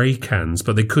spray cans,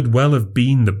 but they could well have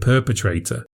been the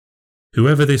perpetrator.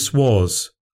 Whoever this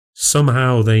was,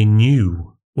 somehow they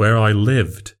knew where I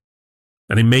lived,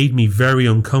 and it made me very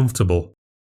uncomfortable,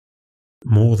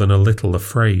 more than a little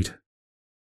afraid.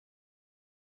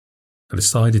 I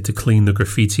decided to clean the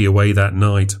graffiti away that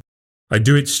night. I'd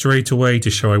do it straight away to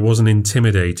show I wasn't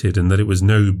intimidated and that it was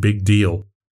no big deal.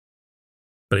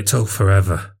 But it took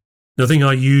forever. Nothing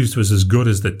I used was as good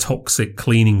as the toxic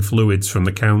cleaning fluids from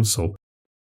the council.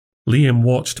 Liam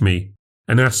watched me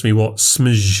and asked me what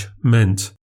smudge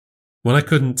meant. When I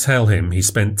couldn't tell him, he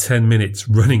spent 10 minutes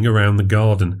running around the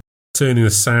garden, turning the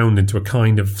sound into a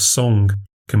kind of song,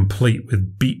 complete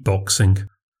with beatboxing.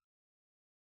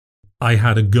 I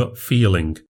had a gut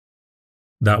feeling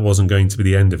that wasn't going to be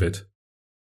the end of it.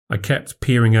 I kept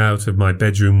peering out of my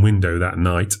bedroom window that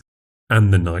night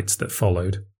and the nights that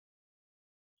followed.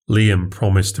 Liam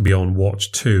promised to be on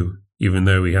watch too, even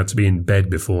though he had to be in bed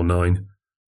before 9.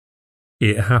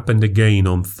 It happened again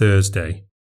on Thursday.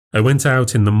 I went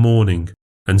out in the morning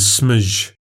and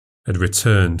smudge had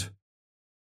returned.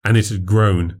 And it had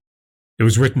grown. It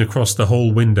was written across the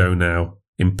whole window now,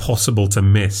 impossible to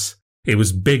miss. It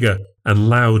was bigger and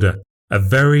louder, a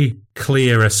very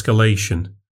clear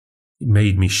escalation. It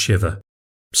made me shiver.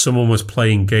 Someone was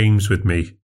playing games with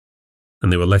me,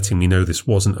 and they were letting me know this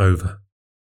wasn't over.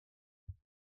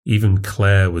 Even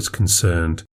Claire was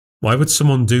concerned. Why would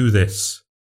someone do this?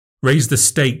 Raise the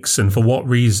stakes, and for what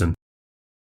reason?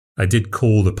 I did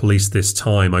call the police this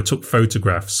time. I took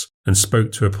photographs and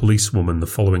spoke to a policewoman the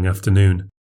following afternoon.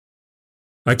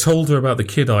 I told her about the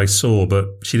kid I saw, but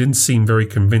she didn't seem very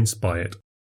convinced by it,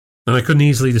 and I couldn't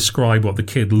easily describe what the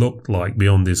kid looked like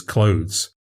beyond his clothes.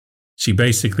 She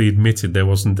basically admitted there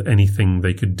wasn't anything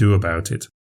they could do about it,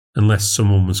 unless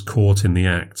someone was caught in the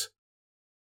act.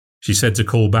 She said to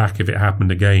call back if it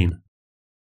happened again.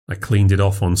 I cleaned it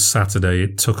off on Saturday.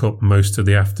 It took up most of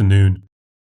the afternoon.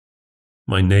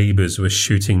 My neighbours were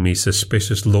shooting me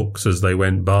suspicious looks as they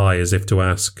went by, as if to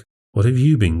ask, "What have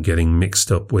you been getting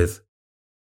mixed up with?"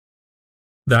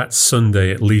 That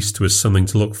Sunday at least was something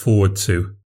to look forward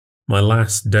to. My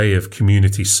last day of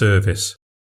community service.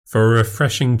 For a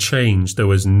refreshing change, there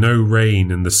was no rain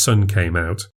and the sun came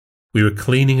out. We were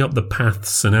cleaning up the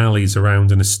paths and alleys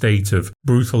around an estate of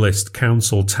brutalist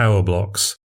council tower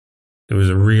blocks. It was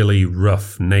a really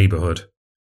rough neighbourhood.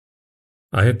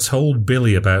 I had told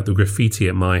Billy about the graffiti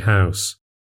at my house.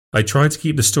 I tried to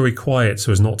keep the story quiet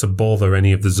so as not to bother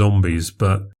any of the zombies,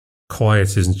 but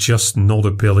quiet is just not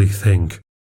a Billy thing.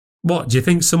 "What, do you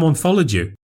think someone followed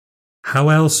you?" "How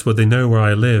else would they know where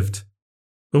I lived?"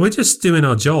 "Well, we're just doing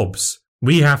our jobs.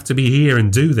 We have to be here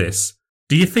and do this.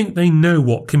 Do you think they know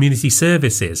what community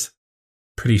service is?"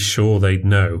 "Pretty sure they'd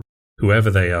know.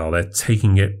 Whoever they are, they're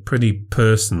taking it pretty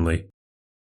personally."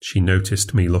 She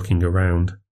noticed me looking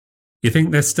around. "You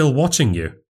think they're still watching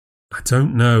you?" "I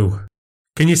don't know.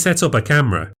 Can you set up a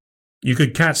camera? You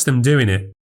could catch them doing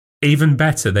it. Even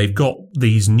better, they've got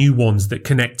these new ones that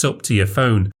connect up to your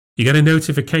phone. You get a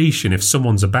notification if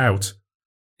someone's about."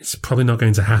 It's probably not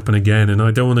going to happen again, and I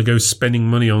don't want to go spending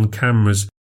money on cameras.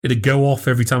 It'd go off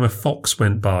every time a fox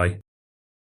went by.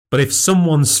 But if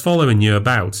someone's following you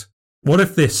about, what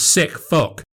if this sick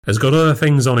fuck has got other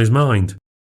things on his mind?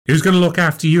 Who's going to look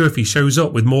after you if he shows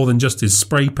up with more than just his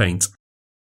spray paint?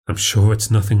 "I'm sure it's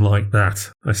nothing like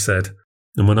that," I said.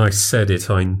 And when I said it,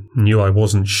 I knew I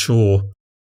wasn't sure.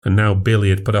 And now Billy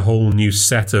had put a whole new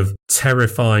set of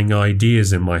terrifying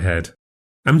ideas in my head.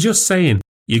 "I'm just saying,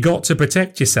 you got to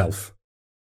protect yourself.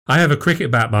 I have a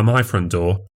cricket bat by my front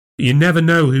door. You never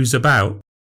know who's about.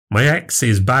 My ex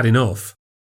is bad enough."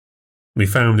 We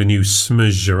found a new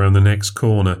smudge around the next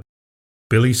corner.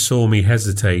 Billy saw me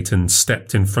hesitate and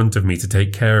stepped in front of me to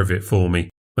take care of it for me,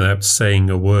 without saying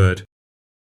a word.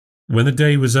 When the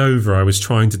day was over, I was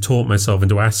trying to talk myself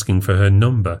into asking for her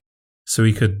number, so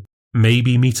we could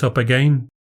maybe meet up again,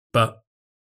 but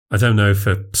I don't know,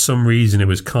 for some reason it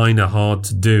was kinda hard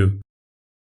to do.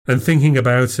 And thinking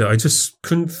about it, I just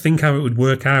couldn't think how it would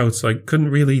work out. I couldn't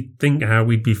really think how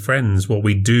we'd be friends, what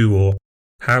we'd do, or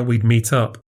how we'd meet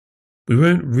up. We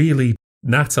weren't really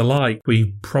that alike.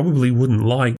 We probably wouldn't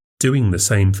like doing the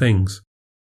same things.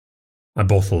 I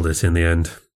bottled it in the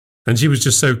end. And she was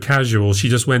just so casual, she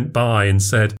just went by and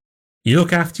said, "You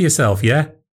look after yourself,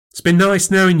 yeah? It's been nice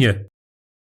knowing you."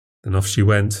 Then off she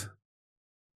went.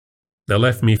 That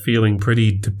left me feeling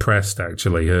pretty depressed,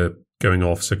 actually, her going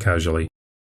off so casually.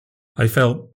 I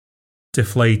felt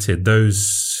deflated.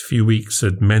 Those few weeks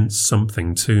had meant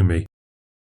something to me.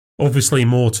 Obviously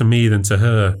more to me than to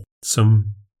her.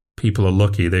 Some people are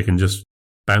lucky they can just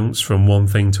bounce from one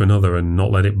thing to another and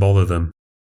not let it bother them.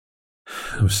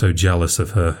 I was so jealous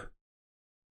of her.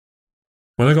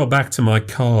 When I got back to my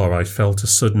car, I felt a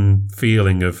sudden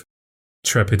feeling of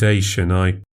trepidation.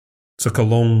 I took a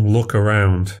long look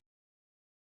around.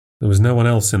 There was no one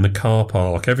else in the car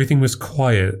park. Everything was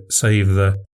quiet, save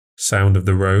the sound of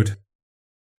the road.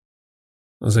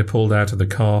 As I pulled out of the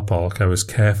car park, I was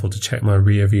careful to check my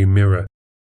rearview mirror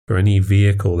for any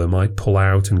vehicle that might pull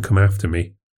out and come after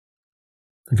me.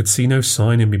 I could see no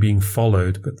sign of me being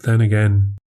followed, but then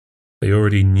again, they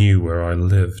already knew where I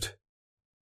lived.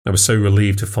 I was so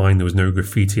relieved to find there was no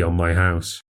graffiti on my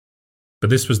house. But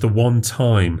this was the one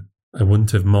time I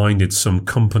wouldn't have minded some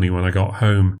company when I got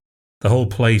home. The whole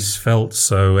place felt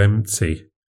so empty.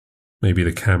 Maybe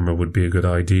the camera would be a good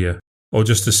idea, or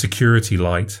just a security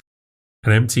light.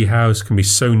 An empty house can be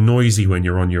so noisy when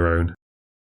you're on your own.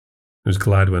 I was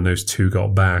glad when those two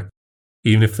got back,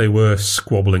 even if they were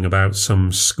squabbling about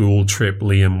some school trip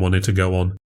Liam wanted to go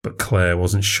on, but Claire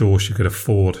wasn't sure she could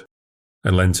afford. I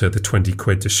lent her the 20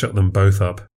 quid to shut them both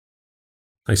up.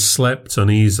 I slept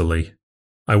uneasily.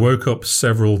 I woke up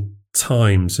several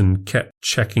times and kept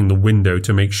checking the window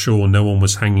to make sure no one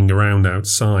was hanging around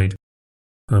outside.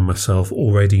 I found myself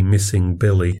already missing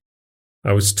Billy.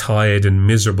 I was tired and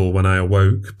miserable when I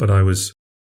awoke, but I was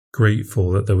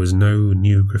grateful that there was no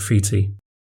new graffiti.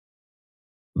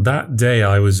 That day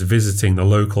I was visiting the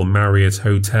local Marriott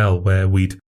hotel where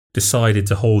we'd decided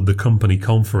to hold the company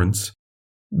conference.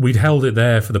 We'd held it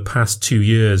there for the past 2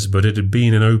 years, but it had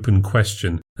been an open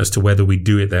question as to whether we'd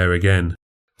do it there again.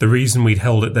 The reason we'd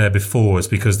held it there before is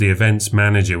because the events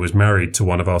manager was married to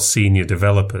one of our senior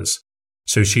developers,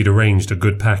 so she'd arranged a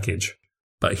good package.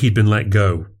 But he'd been let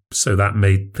go, so that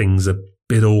made things a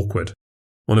bit awkward.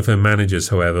 One of her managers,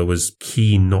 however, was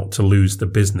keen not to lose the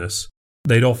business.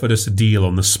 They'd offered us a deal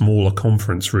on the smaller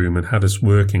conference room and had us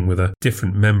working with a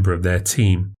different member of their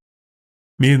team.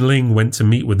 Me and Ling went to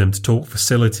meet with them to talk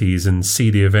facilities and see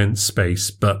the event space,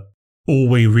 but all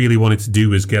we really wanted to do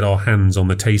was get our hands on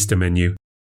the taster menu.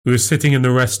 We were sitting in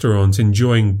the restaurant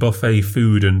enjoying buffet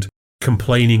food and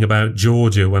complaining about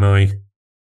Georgia when I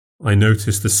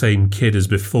noticed the same kid as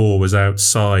before was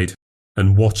outside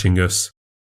and watching us.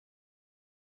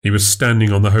 He was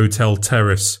standing on the hotel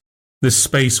terrace. This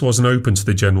space wasn't open to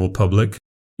the general public.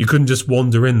 You couldn't just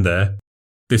wander in there.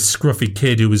 This scruffy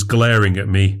kid who was glaring at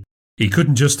me, he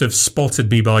couldn't just have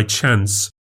spotted me by chance.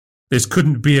 This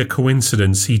couldn't be a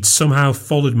coincidence. He'd somehow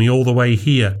followed me all the way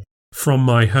here, from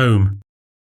my home.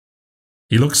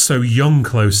 He looked so young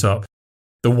close up.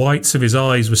 The whites of his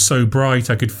eyes were so bright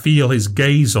I could feel his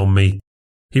gaze on me.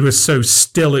 He was so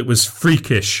still it was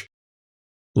freakish.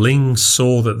 Ling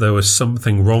saw that there was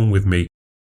something wrong with me.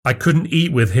 I couldn't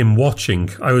eat with him watching.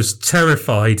 I was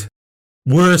terrified.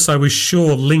 Worse, I was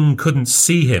sure Ling couldn't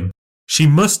see him. She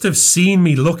must have seen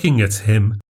me looking at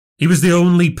him. He was the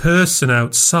only person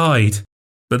outside,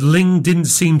 but Ling didn't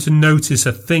seem to notice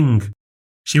a thing.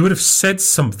 She would have said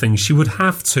something. She would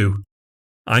have to.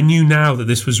 I knew now that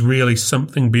this was really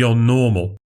something beyond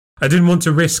normal. I didn't want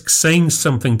to risk saying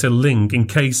something to Ling in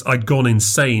case I'd gone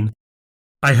insane.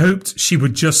 I hoped she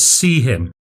would just see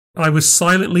him. I was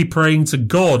silently praying to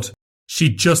God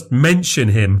she'd just mention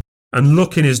him and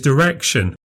look in his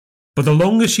direction. But the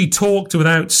longer she talked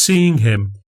without seeing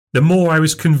him, the more I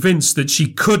was convinced that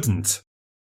she couldn't.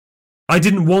 I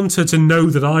didn't want her to know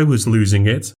that I was losing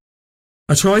it.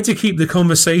 I tried to keep the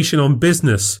conversation on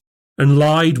business and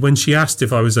lied when she asked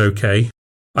if I was okay.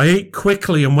 I ate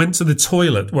quickly and went to the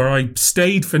toilet, where I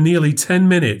stayed for nearly 10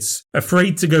 minutes,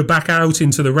 afraid to go back out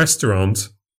into the restaurant.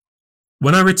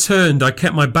 When I returned, I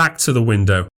kept my back to the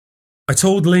window. I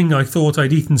told Ling I thought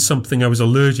I'd eaten something I was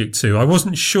allergic to. I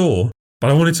wasn't sure, but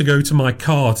I wanted to go to my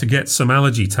car to get some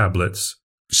allergy tablets.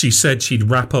 She said she'd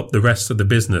wrap up the rest of the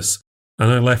business,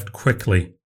 and I left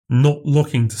quickly, not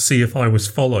looking to see if I was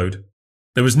followed.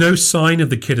 There was no sign of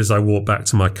the kid as I walked back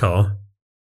to my car,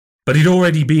 but he'd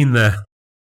already been there.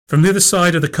 From the other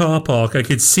side of the car park, I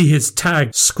could see his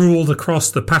tag scrawled across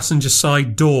the passenger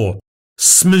side door.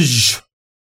 Smudge.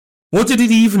 What did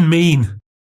it even mean?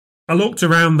 I looked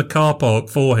around the car park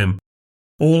for him.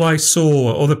 All I saw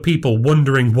were other people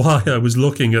wondering why I was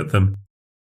looking at them.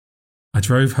 I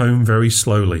drove home very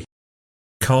slowly.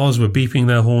 Cars were beeping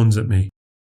their horns at me.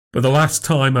 But the last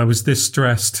time I was this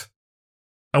stressed,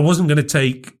 I wasn't going to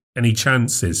take any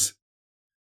chances.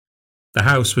 The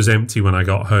house was empty when I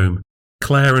got home.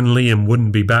 Claire and Liam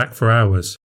wouldn't be back for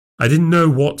hours. I didn't know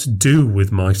what to do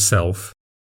with myself.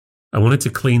 I wanted to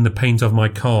clean the paint off my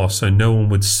car so no one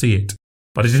would see it,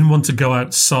 but I didn't want to go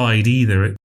outside either.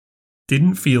 It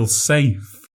didn't feel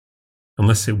safe.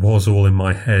 unless it was all in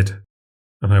my head,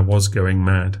 and I was going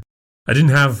mad. I didn't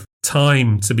have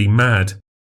time to be mad.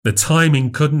 The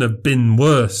timing couldn't have been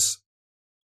worse.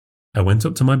 I went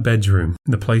up to my bedroom,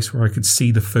 the place where I could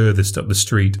see the furthest up the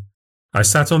street. I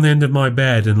sat on the end of my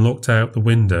bed and looked out the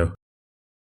window.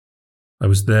 I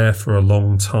was there for a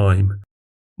long time,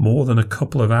 more than a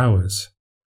couple of hours.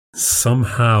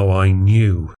 Somehow I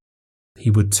knew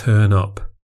he would turn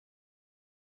up.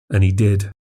 And he did.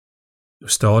 It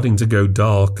was starting to go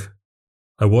dark.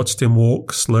 I watched him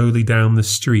walk slowly down the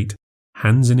street,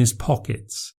 hands in his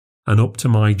pockets, and up to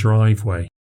my driveway.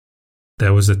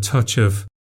 There was a touch of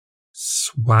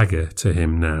swagger to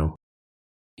him now.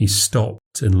 He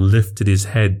stopped and lifted his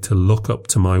head to look up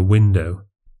to my window.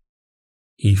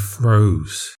 He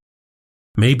froze.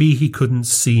 Maybe he couldn't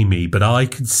see me, but I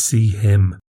could see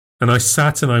him. And I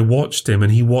sat and I watched him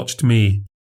and he watched me.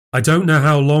 I don't know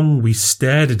how long we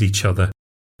stared at each other.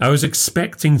 I was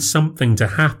expecting something to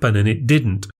happen and it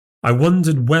didn't. I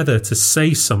wondered whether to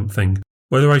say something,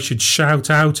 whether I should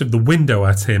shout out of the window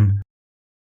at him,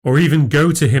 or even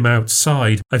go to him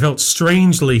outside. I felt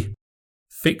strangely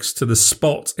fixed to the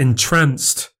spot,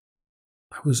 entranced.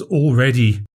 I was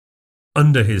already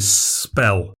under his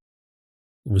spell.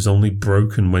 It was only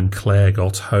broken when Claire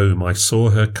got home. I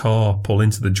saw her car pull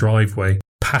into the driveway,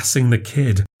 passing the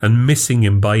kid and missing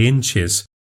him by inches.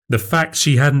 The fact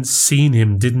she hadn't seen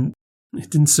him didn't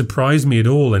surprise me at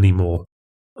all anymore.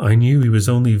 I knew he was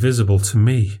only visible to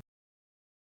me.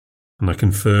 And I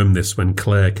confirmed this when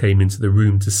Claire came into the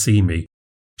room to see me.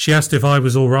 She asked if I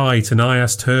was all right, and I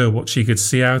asked her what she could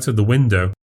see out of the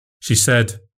window. She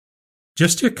said,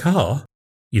 "Just your car?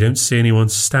 You don't see anyone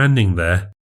standing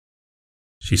there?"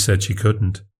 She said she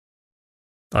couldn't.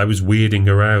 I was weirding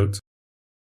her out.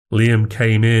 Liam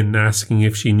came in asking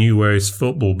if she knew where his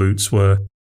football boots were.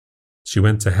 She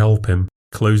went to help him,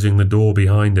 closing the door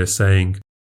behind her, saying,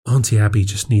 "Auntie Abby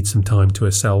just needs some time to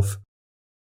herself."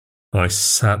 I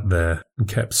sat there and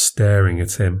kept staring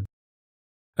at him.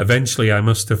 Eventually I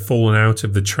must have fallen out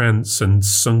of the trance and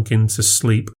sunk into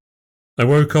sleep. I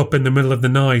woke up in the middle of the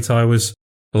night. I was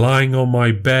lying on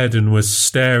my bed and was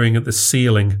staring at the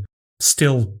ceiling,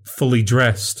 still fully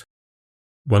dressed.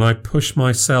 When I pushed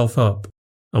myself up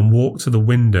and walked to the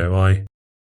window, I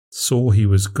saw he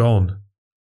was gone.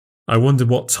 I wondered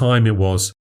what time it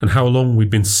was and how long we'd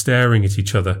been staring at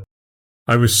each other.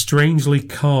 I was strangely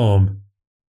calm,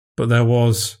 but there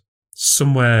was,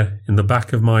 somewhere in the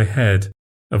back of my head,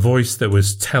 a voice that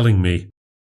was telling me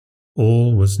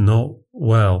all was not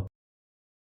well.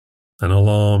 An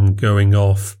alarm going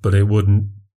off, but it wouldn't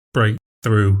break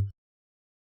through.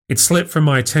 It slipped from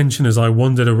my attention as I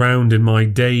wandered around in my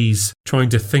daze, trying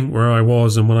to think where I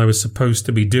was and what I was supposed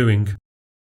to be doing.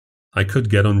 I could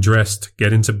get undressed,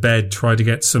 get into bed, try to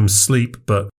get some sleep,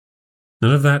 but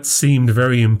none of that seemed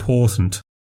very important.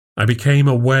 I became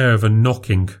aware of a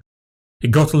knocking.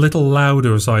 It got a little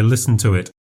louder as I listened to it.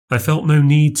 I felt no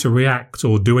need to react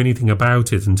or do anything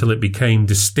about it until it became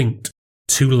distinct,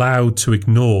 too loud to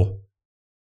ignore.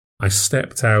 I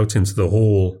stepped out into the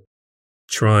hall,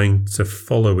 trying to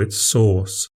follow its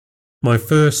source. My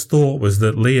first thought was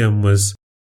that Liam was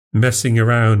messing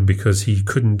around because he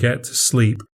couldn't get to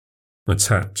sleep. I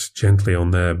tapped gently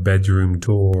on their bedroom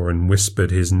door and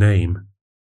whispered his name.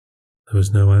 There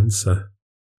was no answer.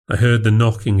 I heard the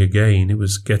knocking again. It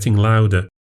was getting louder.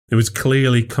 It was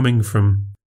clearly coming from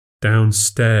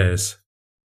downstairs.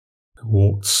 I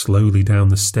walked slowly down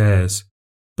the stairs.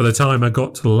 By the time I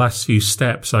got to the last few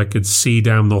steps, I could see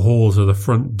down the hall to the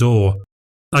front door.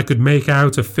 I could make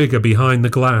out a figure behind the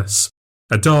glass,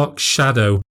 a dark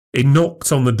shadow. It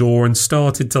knocked on the door and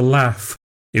started to laugh.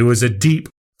 It was a deep,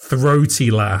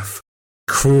 throaty laugh,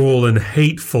 cruel and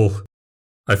hateful.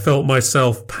 I felt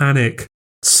myself panic.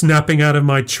 Snapping out of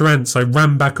my trance, I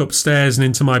ran back upstairs and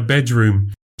into my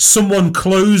bedroom. Someone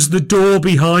closed the door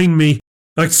behind me.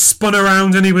 I spun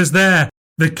around and he was there.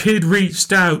 The kid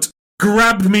reached out,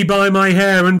 grabbed me by my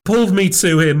hair and pulled me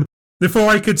to him. Before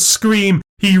I could scream,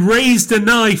 he raised a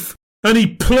knife and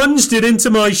he plunged it into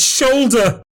my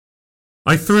shoulder.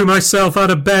 I threw myself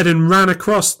out of bed and ran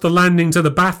across the landing to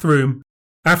the bathroom.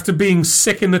 After being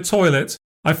sick in the toilet,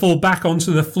 I fall back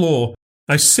onto the floor.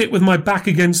 I sit with my back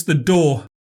against the door.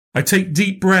 I take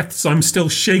deep breaths. I'm still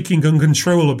shaking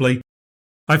uncontrollably.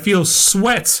 I feel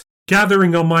sweat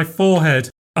gathering on my forehead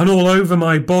and all over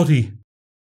my body.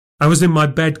 I was in my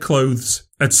bedclothes.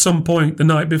 At some point the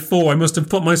night before, I must have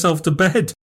put myself to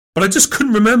bed, but I just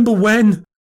couldn't remember when.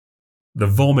 The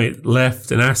vomit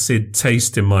left an acid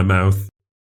taste in my mouth.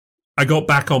 I got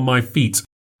back on my feet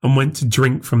and went to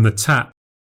drink from the tap.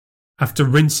 After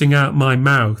rinsing out my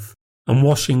mouth and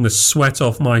washing the sweat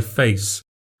off my face,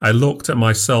 I looked at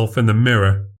myself in the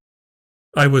mirror.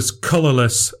 I was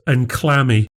colourless and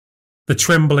clammy. The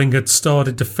trembling had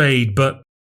started to fade, but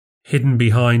hidden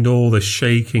behind all the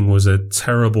shaking was a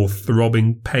terrible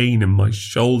throbbing pain in my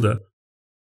shoulder.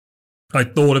 I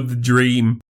thought of the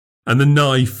dream and the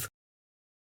knife.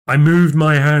 I moved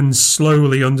my hand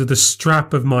slowly under the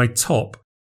strap of my top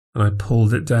and I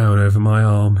pulled it down over my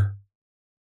arm.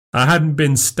 I hadn't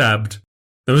been stabbed.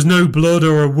 There was no blood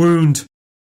or a wound.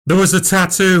 There was a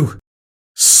tattoo.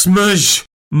 Smudge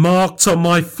marked on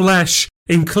my flesh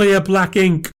in clear black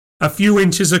ink, a few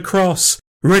inches across,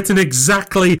 written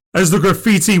exactly as the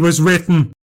graffiti was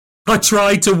written. I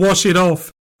tried to wash it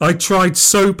off. I tried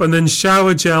soap and then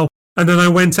shower gel, and then I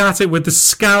went at it with the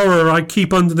scourer I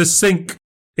keep under the sink.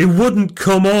 It wouldn't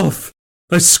come off.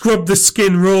 I scrubbed the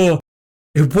skin raw.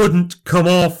 It wouldn't come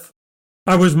off.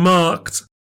 I was marked.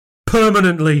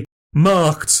 Permanently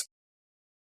marked.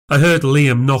 I heard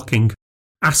Liam knocking,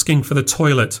 asking for the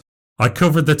toilet. I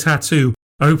covered the tattoo,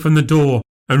 opened the door,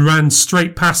 and ran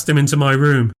straight past him into my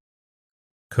room.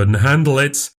 Couldn't handle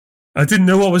it. I didn't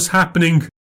know what was happening.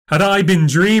 Had I been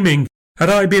dreaming? Had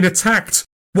I been attacked?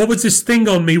 What was this thing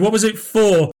on me? What was it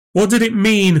for? What did it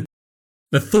mean?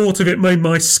 The thought of it made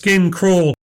my skin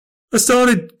crawl. I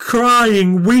started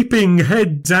crying, weeping,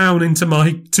 head down into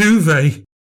my duvet.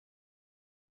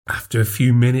 After a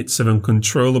few minutes of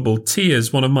uncontrollable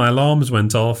tears, one of my alarms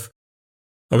went off.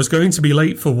 I was going to be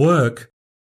late for work.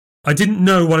 I didn't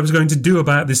know what I was going to do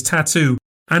about this tattoo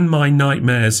and my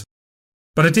nightmares,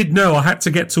 but I did know I had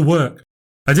to get to work.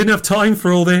 I didn't have time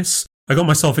for all this. I got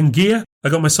myself in gear. I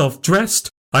got myself dressed.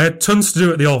 I had tons to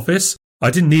do at the office.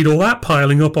 I didn't need all that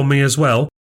piling up on me as well.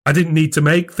 I didn't need to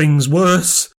make things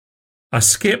worse. I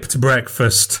skipped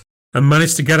breakfast and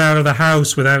managed to get out of the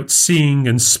house without seeing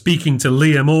and speaking to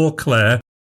Liam or Claire.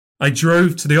 I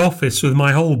drove to the office with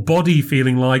my whole body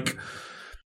feeling like,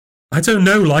 I don't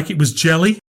know, like it was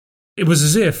jelly. It was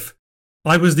as if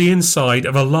I was the inside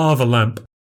of a lava lamp.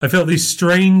 I felt these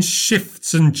strange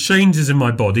shifts and changes in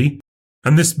my body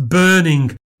and this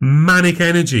burning, manic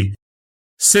energy.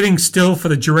 Sitting still for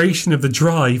the duration of the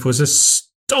drive was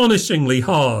astonishingly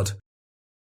hard.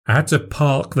 I had to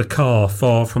park the car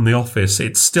far from the office.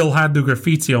 It still had the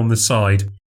graffiti on the side,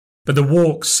 but the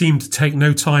walk seemed to take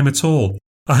no time at all.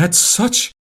 I had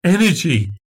such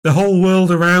energy. The whole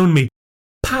world around me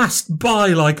passed by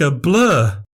like a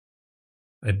blur.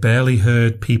 I barely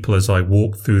heard people as I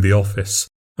walked through the office.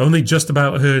 Only just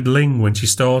about heard Ling when she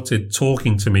started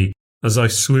talking to me as I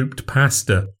swooped past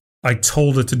her. I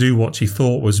told her to do what she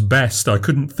thought was best. I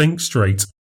couldn't think straight.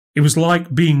 It was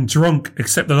like being drunk,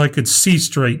 except that I could see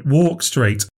straight, walk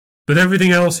straight, but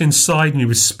everything else inside me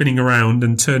was spinning around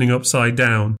and turning upside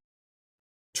down.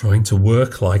 Trying to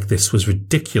work like this was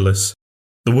ridiculous.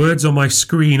 The words on my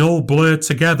screen all blurred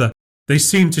together. They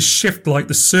seemed to shift like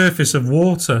the surface of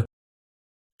water.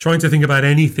 Trying to think about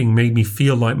anything made me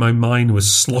feel like my mind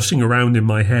was sloshing around in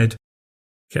my head.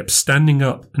 I kept standing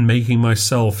up and making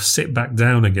myself sit back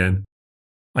down again.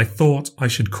 I thought I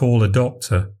should call a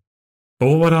doctor. But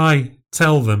what would I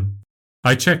tell them?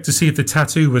 I checked to see if the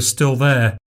tattoo was still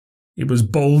there. It was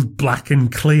bold, black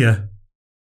and clear.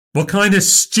 What kind of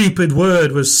stupid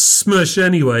word was smush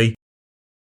anyway?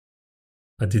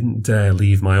 I didn't dare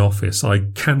leave my office.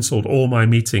 I cancelled all my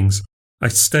meetings. I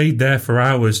stayed there for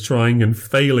hours trying and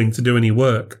failing to do any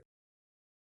work.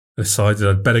 I decided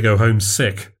I'd better go home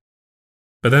sick.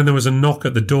 But then there was a knock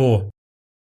at the door.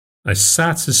 I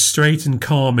sat as straight and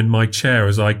calm in my chair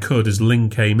as I could as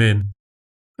Ling came in.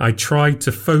 I tried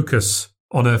to focus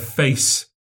on her face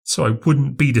so I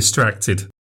wouldn't be distracted.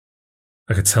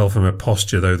 I could tell from her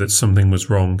posture, though, that something was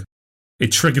wrong.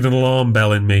 It triggered an alarm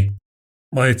bell in me.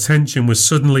 My attention was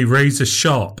suddenly razor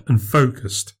sharp and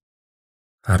focused.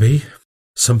 Abby,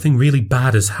 something really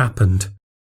bad has happened.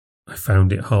 I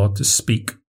found it hard to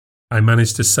speak. I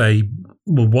managed to say,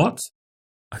 well, what?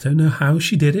 I don't know how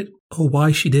she did it or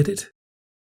why she did it,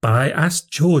 but I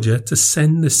asked Georgia to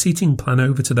send the seating plan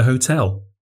over to the hotel.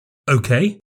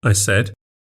 Okay, I said,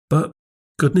 but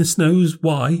goodness knows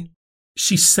why.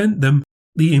 She sent them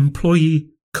the employee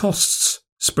costs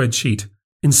spreadsheet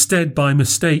instead by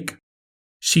mistake.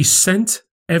 She sent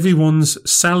everyone's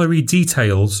salary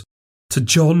details to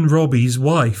John Robbie's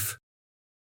wife.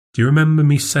 Do you remember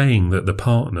me saying that the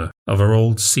partner of our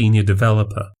old senior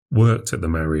developer worked at the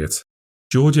Marriott?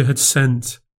 Georgia had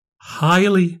sent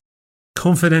highly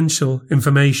confidential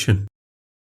information,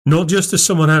 not just to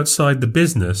someone outside the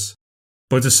business,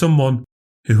 but to someone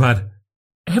who had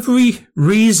every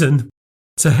reason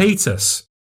to hate us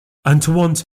and to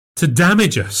want to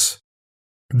damage us.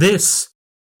 This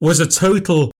was a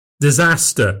total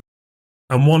disaster,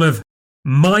 and one of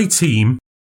my team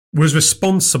was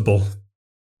responsible.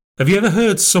 Have you ever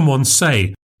heard someone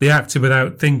say they acted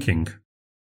without thinking?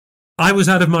 I was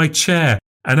out of my chair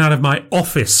and out of my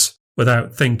office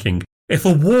without thinking. If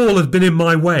a wall had been in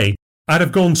my way, I'd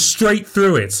have gone straight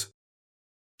through it.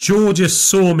 Georgia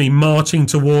saw me marching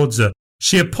towards her.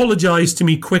 She apologised to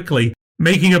me quickly,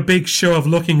 making a big show of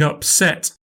looking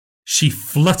upset. She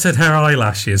fluttered her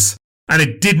eyelashes, and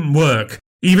it didn't work.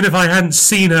 Even if I hadn't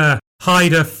seen her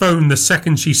hide her phone the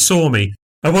second she saw me,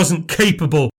 I wasn't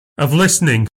capable of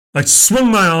listening. I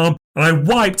swung my arm and I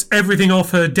wiped everything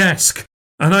off her desk.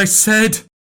 And I said...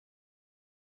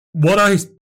 What I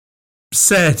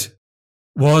said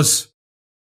was,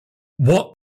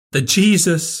 "What the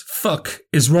Jesus fuck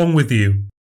is wrong with you?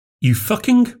 You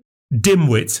fucking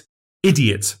dimwit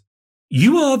idiot.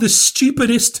 You are the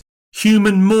stupidest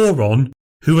human moron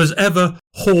who has ever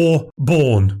whore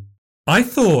born. I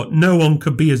thought no one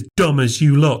could be as dumb as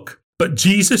you look. But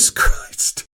Jesus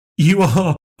Christ, you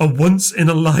are a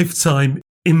once-in-a-lifetime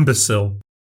imbecile.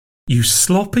 You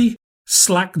sloppy,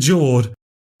 slack-jawed,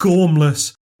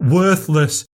 gormless,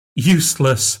 worthless,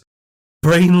 useless,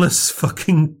 brainless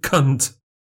fucking cunt."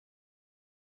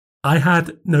 I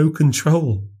had no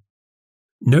control,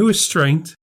 no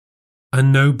restraint,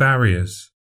 and no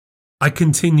barriers. I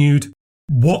continued,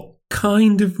 "What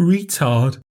kind of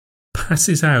retard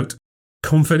passes out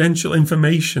confidential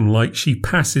information like she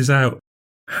passes out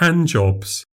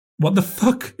handjobs? What the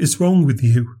fuck is wrong with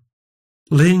you?"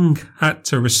 Ling had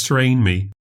to restrain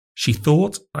me. She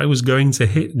thought I was going to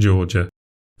hit Georgia.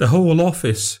 The whole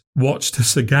office watched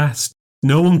us aghast.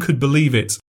 No one could believe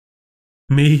it.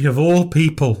 Me, of all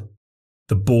people,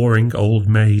 the boring old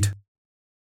maid.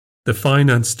 The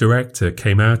finance director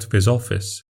came out of his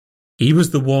office. He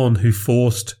was the one who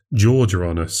forced Georgia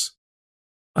on us.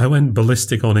 I went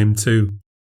ballistic on him too.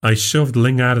 I shoved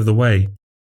Ling out of the way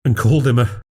and called him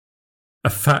a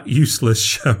fat, useless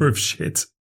shower of shit.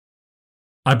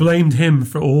 I blamed him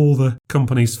for all the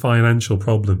company's financial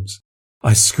problems.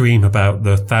 I scream about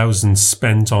the thousands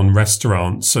spent on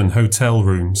restaurants and hotel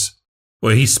rooms,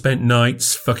 where he spent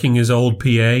nights fucking his old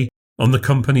PA on the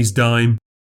company's dime.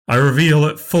 I reveal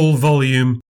at full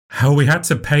volume how we had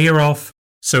to pay her off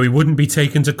so he wouldn't be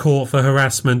taken to court for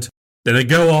harassment. Then I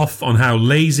go off on how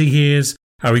lazy he is,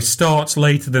 how he starts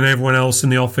later than everyone else in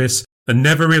the office and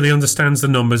never really understands the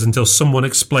numbers until someone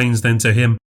explains them to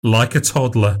him like a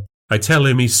toddler. I tell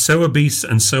him he's so obese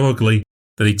and so ugly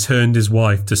that he turned his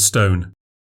wife to stone.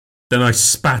 Then I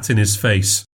spat in his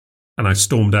face and I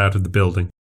stormed out of the building.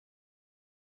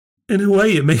 In a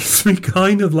way, it makes me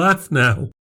kind of laugh now.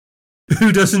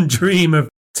 Who doesn't dream of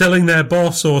telling their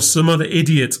boss or some other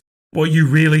idiot what you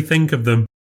really think of them?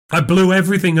 I blew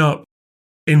everything up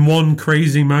in one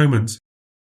crazy moment.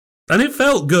 And it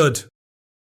felt good.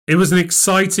 It was an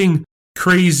exciting,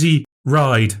 crazy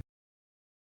ride.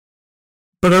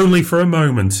 But only for a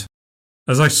moment.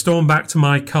 As I stormed back to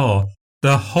my car,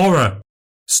 the horror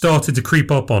started to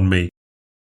creep up on me.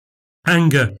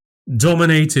 Anger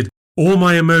dominated all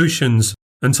my emotions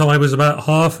until I was about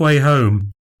halfway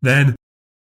home. Then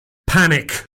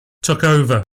panic took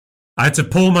over. I had to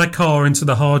pull my car into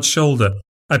the hard shoulder.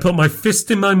 I put my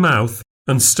fist in my mouth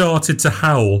and started to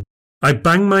howl. I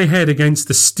banged my head against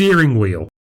the steering wheel.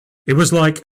 It was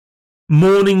like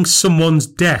mourning someone's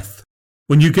death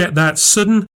when you get that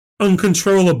sudden,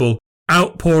 uncontrollable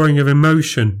outpouring of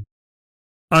emotion.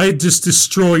 I had just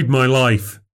destroyed my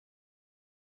life.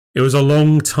 It was a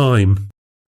long time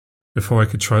before I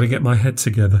could try to get my head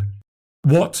together.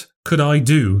 What could I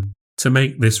do to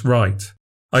make this right?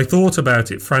 I thought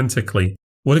about it frantically.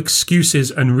 What excuses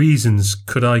and reasons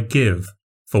could I give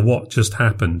for what just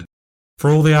happened? For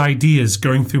all the ideas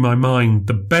going through my mind,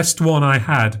 the best one I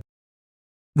had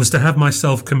was to have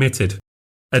myself committed.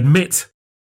 Admit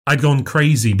I'd gone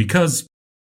crazy because,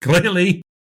 clearly,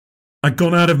 I'd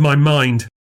gone out of my mind.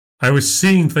 I was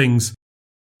seeing things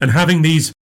and having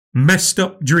these messed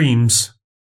up dreams.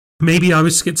 Maybe I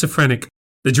was schizophrenic.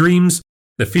 The dreams,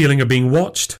 the feeling of being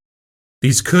watched,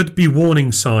 these could be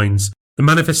warning signs, the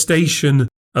manifestation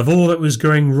of all that was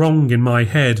going wrong in my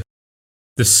head.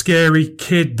 The scary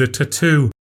kid, the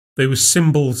tattoo, they were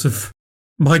symbols of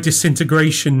my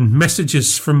disintegration,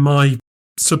 messages from my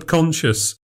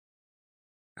subconscious.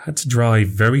 I had to drive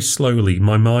very slowly.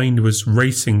 My mind was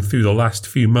racing through the last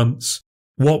few months.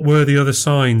 What were the other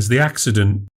signs? The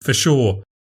accident, for sure.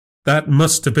 That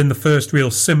must have been the first real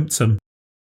symptom.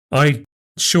 I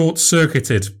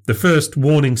short-circuited, the first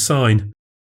warning sign.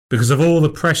 Because of all the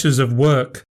pressures of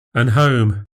work and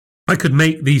home, I could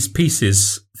make these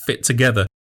pieces fit together.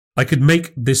 I could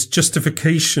make this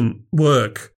justification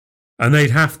work. And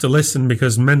they'd have to listen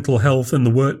because mental health in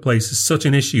the workplace is such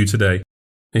an issue today.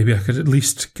 Maybe I could at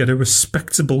least get a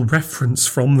respectable reference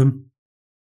from them.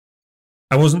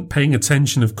 I wasn't paying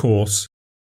attention, of course,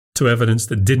 to evidence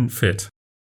that didn't fit,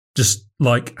 just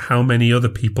like how many other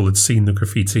people had seen the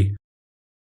graffiti,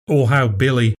 or how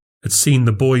Billy had seen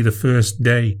the boy the first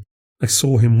day I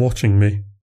saw him watching me.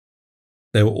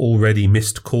 There were already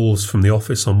missed calls from the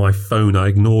office on my phone. I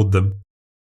ignored them.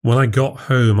 When I got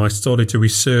home, I started to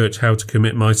research how to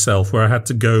commit myself, where I had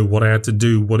to go, what I had to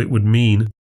do, what it would mean,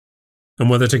 and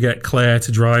whether to get Claire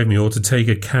to drive me or to take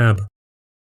a cab.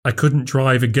 I couldn't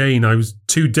drive again. I was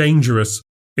too dangerous.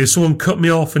 If someone cut me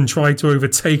off and tried to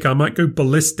overtake, I might go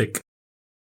ballistic.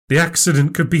 The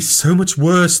accident could be so much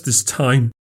worse this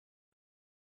time.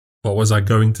 What was I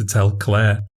going to tell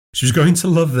Claire? She was going to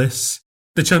love this.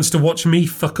 The chance to watch me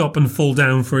fuck up and fall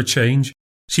down for a change.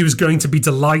 She was going to be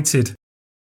delighted.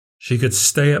 She could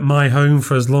stay at my home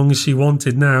for as long as she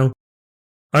wanted now.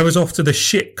 I was off to the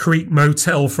Shit Creek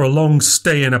Motel for a long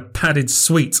stay in a padded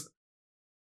suite.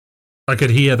 I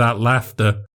could hear that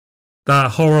laughter.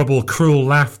 That horrible, cruel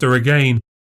laughter again.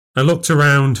 I looked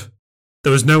around.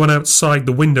 There was no one outside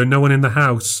the window, no one in the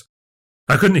house.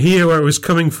 I couldn't hear where it was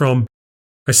coming from.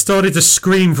 I started to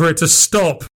scream for it to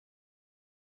stop.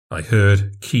 I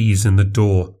heard keys in the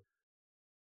door.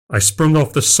 I sprung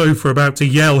off the sofa about to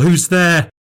yell, "Who's there?"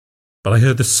 But I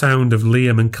heard the sound of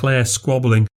Liam and Claire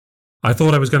squabbling. I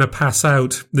thought I was going to pass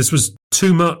out. This was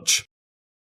too much.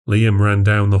 Liam ran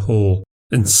down the hall,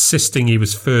 insisting he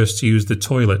was first to use the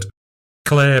toilet.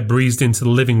 Claire breezed into the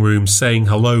living room, saying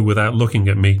hello without looking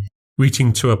at me,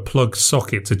 reaching to a plug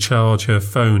socket to charge her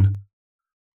phone.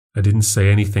 I didn't say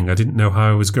anything. I didn't know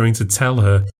how I was going to tell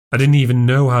her. I didn't even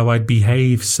know how I'd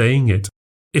behave saying it.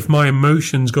 If my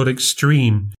emotions got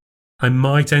extreme, I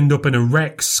might end up in a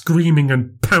wreck, screaming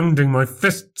and pounding my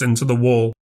fists into the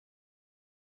wall.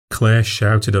 Claire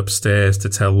shouted upstairs to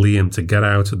tell Liam to get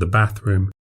out of the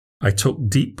bathroom. I took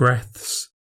deep breaths,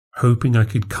 hoping I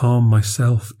could calm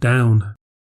myself down.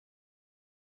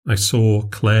 I saw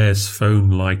Claire's phone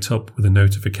light up with a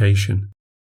notification.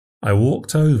 I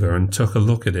walked over and took a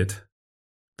look at it.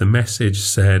 The message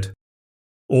said,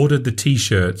 "Ordered the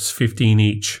t-shirts, 15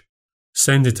 each.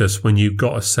 Send it us when you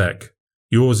got a sec.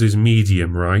 Yours is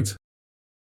medium, right?"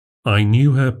 I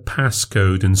knew her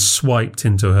passcode and swiped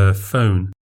into her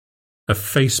phone. A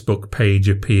Facebook page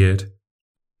appeared.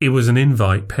 It was an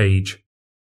invite page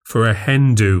for a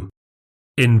hen do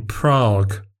in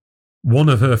Prague. One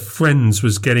of her friends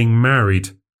was getting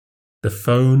married. The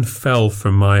phone fell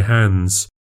from my hands.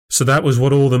 So that was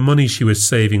what all the money she was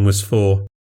saving was for.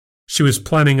 She was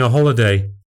planning a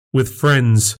holiday with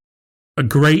friends. A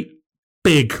great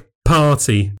big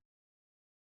party.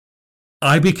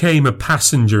 I became a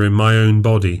passenger in my own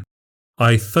body.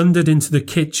 I thundered into the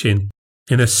kitchen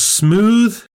in a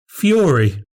smooth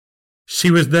fury. She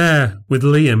was there with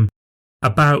Liam,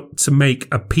 about to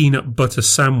make a peanut butter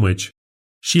sandwich.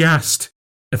 She asked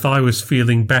if I was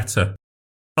feeling better.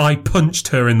 I punched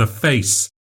her in the face.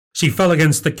 She fell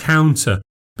against the counter.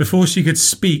 Before she could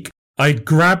speak, I'd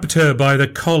grabbed her by the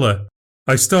collar.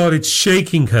 I started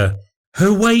shaking her.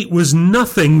 Her weight was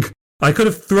nothing. I could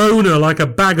have thrown her like a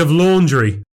bag of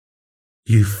laundry.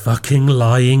 "You fucking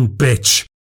lying bitch.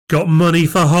 Got money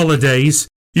for holidays?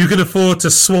 You can afford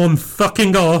to swan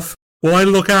fucking off while I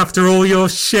look after all your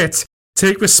shit,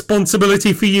 take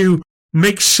responsibility for you,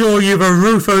 make sure you've a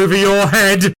roof over your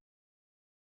head."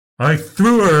 I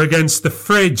threw her against the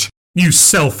fridge. "You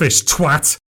selfish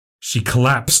twat." She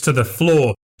collapsed to the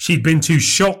floor. She'd been too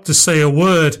shocked to say a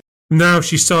word. Now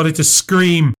she started to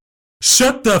scream.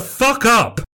 "Shut the fuck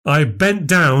up!" I bent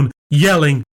down,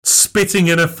 yelling, spitting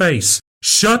in her face.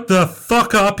 "Shut the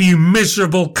fuck up, you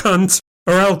miserable cunt,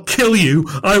 or I'll kill you.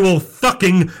 I will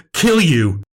fucking kill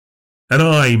you." And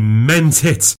I meant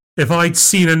it. If I'd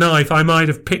seen a knife, I might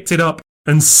have picked it up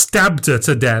and stabbed her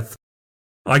to death.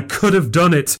 I could have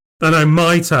done it, and I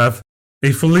might have,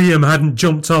 if Liam hadn't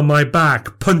jumped on my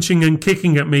back, punching and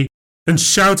kicking at me, and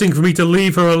shouting for me to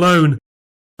leave her alone.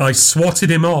 I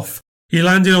swatted him off. He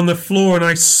landed on the floor and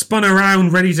I spun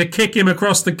around ready to kick him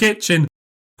across the kitchen.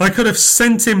 I could have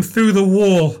sent him through the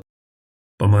wall.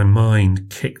 But my mind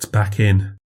kicked back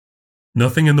in.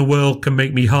 Nothing in the world can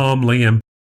make me harm Liam.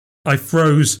 I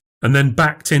froze and then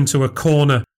backed into a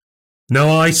corner. Now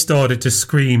I started to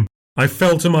scream. I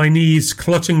fell to my knees,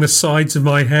 clutching the sides of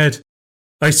my head.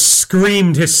 I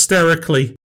screamed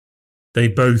hysterically. They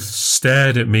both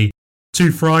stared at me,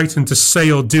 too frightened to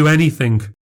say or do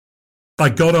anything. I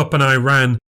got up and I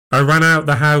ran. I ran out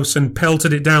the house and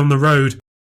pelted it down the road.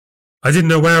 I didn't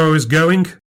know where I was going.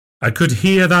 I could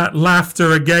hear that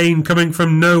laughter again coming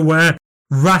from nowhere,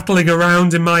 rattling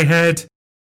around in my head.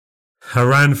 I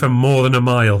ran for more than a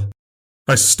mile.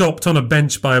 I stopped on a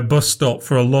bench by a bus stop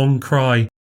for a long cry.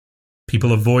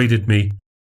 People avoided me,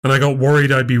 and I got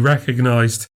worried I'd be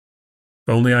recognised.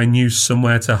 If only I knew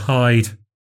somewhere to hide.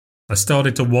 I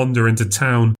started to wander into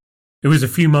town. It was a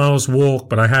few miles' walk,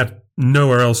 but I had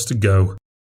nowhere else to go,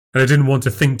 and I didn't want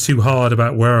to think too hard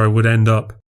about where I would end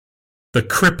up. The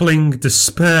crippling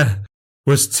despair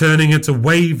was turning into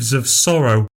waves of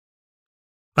sorrow.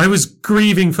 I was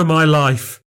grieving for my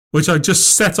life, which I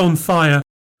just set on fire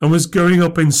and was going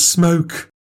up in smoke.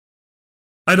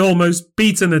 I'd almost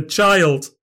beaten a child.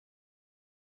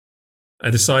 I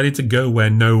decided to go where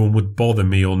no one would bother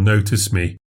me or notice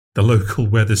me, the local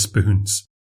Wetherspoons.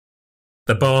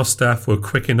 The bar staff were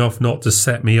quick enough not to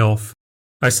set me off.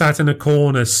 I sat in a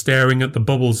corner staring at the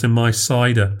bubbles in my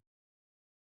cider.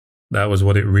 That was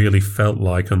what it really felt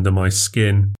like under my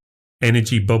skin.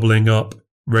 Energy bubbling up,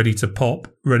 ready to pop,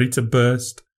 ready to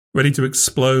burst, ready to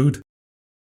explode.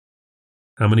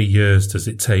 How many years does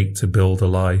it take to build a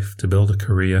life, to build a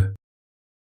career?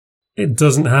 It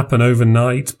doesn't happen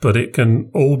overnight, but it can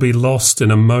all be lost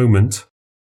in a moment.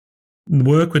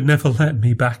 Work would never let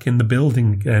me back in the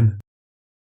building again.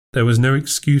 There was no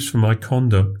excuse for my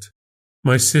conduct.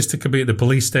 My sister could be at the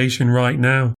police station right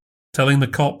now, telling the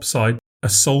cops I'd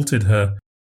assaulted her,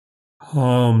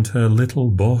 harmed her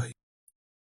little boy.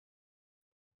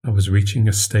 I was reaching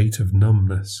a state of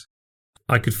numbness.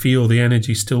 I could feel the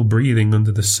energy still breathing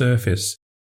under the surface,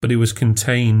 but it was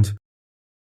contained.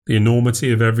 The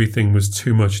enormity of everything was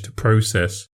too much to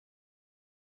process.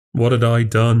 What had I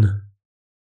done?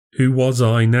 Who was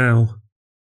I now?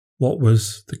 What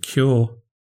was the cure?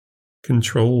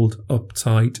 Controlled,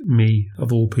 uptight me,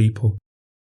 of all people.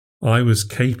 I was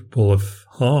capable of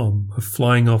harm, of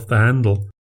flying off the handle.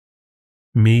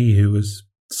 Me who was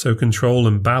so controlled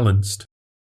and balanced.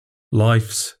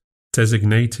 Life's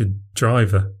designated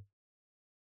driver.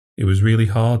 It was really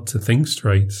hard to think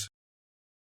straight.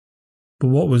 But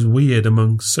what was weird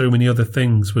among so many other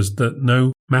things was that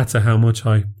no matter how much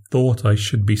I thought I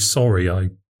should be sorry, I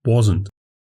wasn't.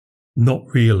 Not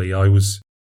really. I was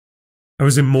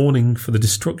in mourning for the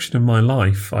destruction of my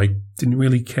life. I didn't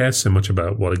really care so much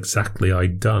about what exactly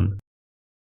I'd done,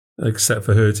 except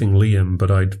for hurting Liam, but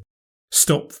I'd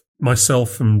stopped myself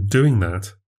from doing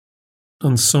that.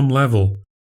 On some level,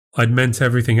 I'd meant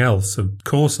everything else. Of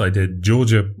course I did.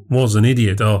 Georgia was an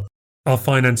idiot. Our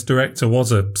finance director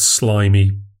was a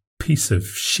slimy piece of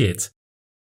shit.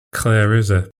 Claire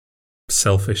is a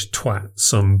selfish twat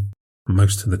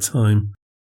most of the time.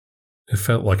 It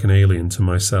felt like an alien to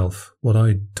myself. What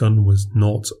I'd done was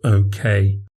not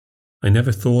okay. I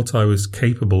never thought I was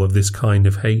capable of this kind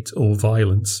of hate or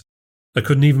violence. I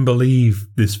couldn't even believe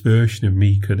this version of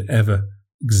me could ever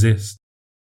exist.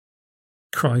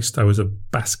 Christ, I was a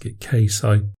basket case.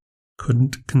 I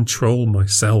couldn't control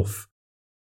myself.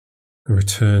 I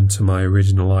returned to my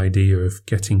original idea of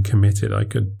getting committed. I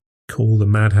could call the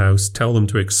madhouse, tell them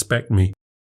to expect me,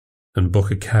 and book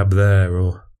a cab there,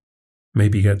 or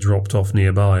maybe get dropped off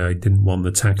nearby. I didn't want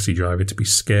the taxi driver to be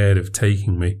scared of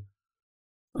taking me.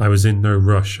 I was in no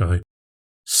rush. I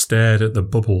stared at the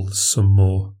bubbles some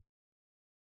more.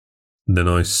 Then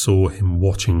I saw him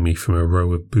watching me from a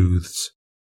row of booths.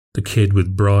 The kid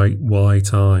with bright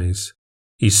white eyes.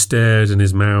 He stared and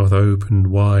his mouth opened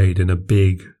wide in a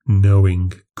big,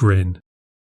 knowing grin.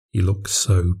 He looked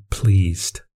so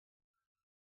pleased.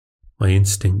 My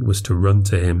instinct was to run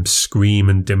to him, scream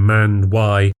and demand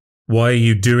why. Why are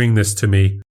you doing this to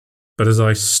me? But as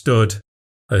I stood,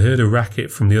 I heard a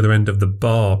racket from the other end of the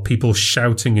bar, people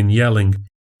shouting and yelling,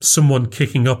 someone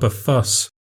kicking up a fuss.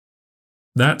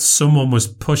 That someone was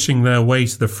pushing their way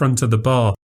to the front of the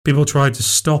bar. People tried to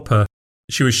stop her.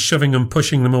 She was shoving and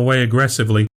pushing them away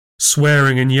aggressively,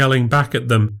 swearing and yelling back at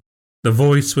them. The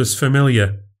voice was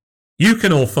familiar. You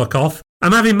can all fuck off.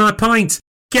 I'm having my pint.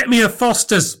 Get me a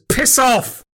Foster's. Piss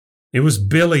off. It was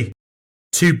Billy.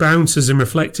 2 bouncers in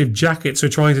reflective jackets were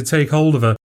trying to take hold of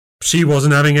her. She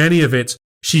wasn't having any of it.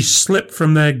 She slipped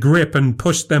from their grip and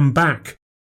pushed them back.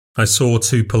 I saw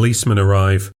 2 policemen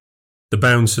arrive. The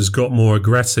bouncers got more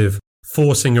aggressive,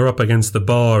 forcing her up against the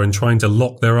bar and trying to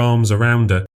lock their arms around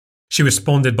her. She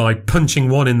responded by punching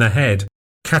one in the head,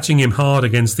 catching him hard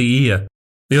against the ear.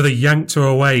 The other yanked her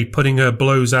away, putting her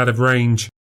blows out of range.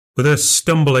 With her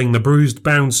stumbling, the bruised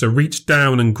bouncer reached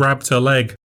down and grabbed her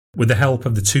leg. With the help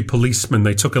of the 2 policemen,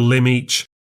 they took a limb each.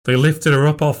 They lifted her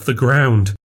up off the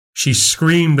ground. She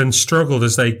screamed and struggled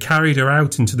as they carried her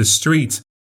out into the street.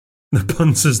 The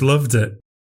punters loved it.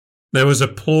 There was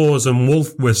applause and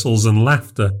wolf whistles and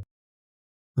laughter.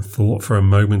 I thought for a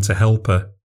moment to help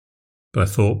her, but I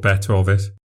thought better of it.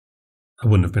 I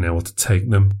wouldn't have been able to take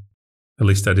them. At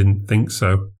least I didn't think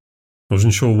so. I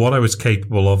wasn't sure what I was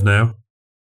capable of now.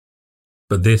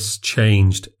 But this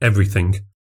changed everything.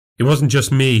 It wasn't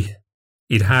just me.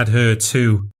 It had her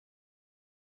too.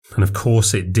 And of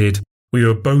course it did. We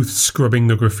were both scrubbing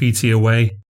the graffiti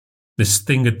away. This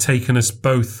thing had taken us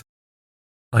both.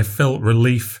 I felt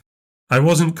relief. I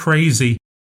wasn't crazy.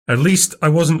 At least I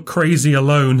wasn't crazy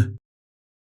alone.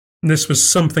 This was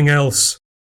something else.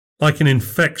 Like an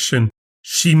infection.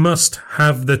 She must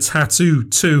have the tattoo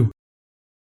too.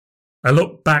 I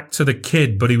looked back to the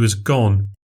kid, but he was gone.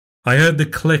 I heard the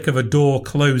click of a door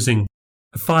closing.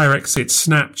 A fire exit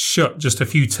snapped shut just a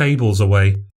few tables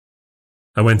away.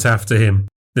 I went after him.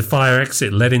 The fire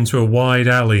exit led into a wide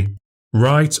alley.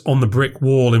 Right on the brick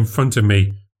wall in front of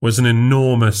me was an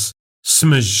enormous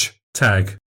smudge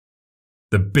tag.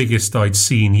 The biggest I'd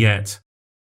seen yet.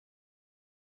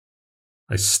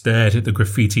 I stared at the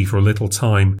graffiti for a little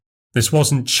time. This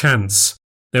wasn't chance.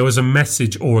 There was a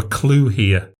message or a clue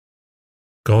here.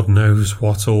 God knows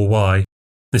what or why.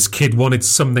 This kid wanted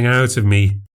something out of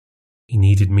me. He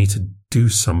needed me to do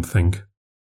something.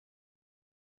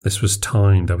 This was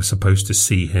timed. I was supposed to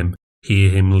see him, hear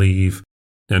him leave,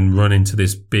 and run into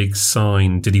this big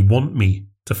sign. Did he want me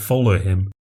to follow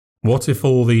him? What if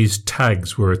all these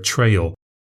tags were a trail?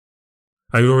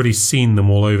 I'd already seen them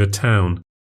all over town.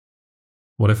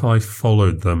 What if I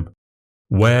followed them?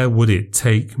 Where would it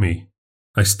take me?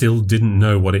 I still didn't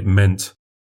know what it meant.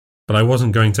 But I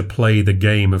wasn't going to play the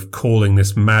game of calling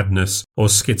this madness or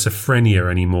schizophrenia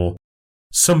anymore.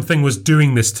 Something was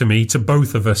doing this to me, to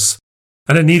both of us,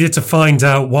 and I needed to find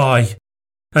out why,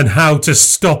 and how to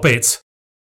stop it.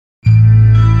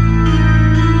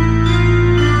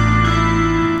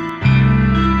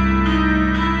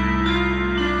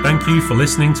 Thank you for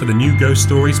listening to the New Ghost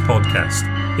Stories podcast.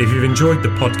 If you've enjoyed the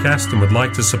podcast and would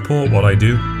like to support what I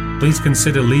do, please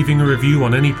consider leaving a review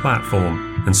on any platform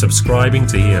and subscribing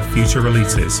to hear future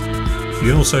releases. You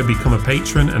can also become a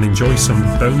patron and enjoy some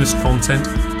bonus content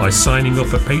by signing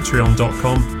up at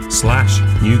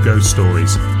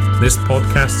patreon.com/newghoststories. This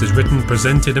podcast is written,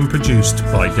 presented and produced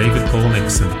by David Paul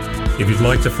Nixon. If you'd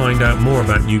like to find out more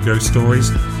about New Ghost Stories,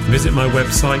 visit my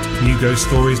website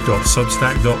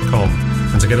newghoststories.substack.com.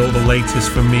 And to get all the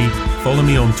latest from me, follow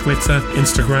me on Twitter,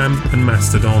 Instagram and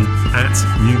Mastodon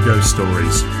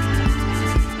 @newghoststories.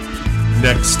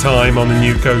 Next time on the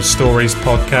New Ghost Stories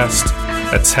podcast,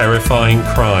 a terrifying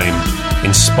crime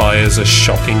inspires a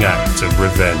shocking act of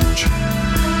revenge.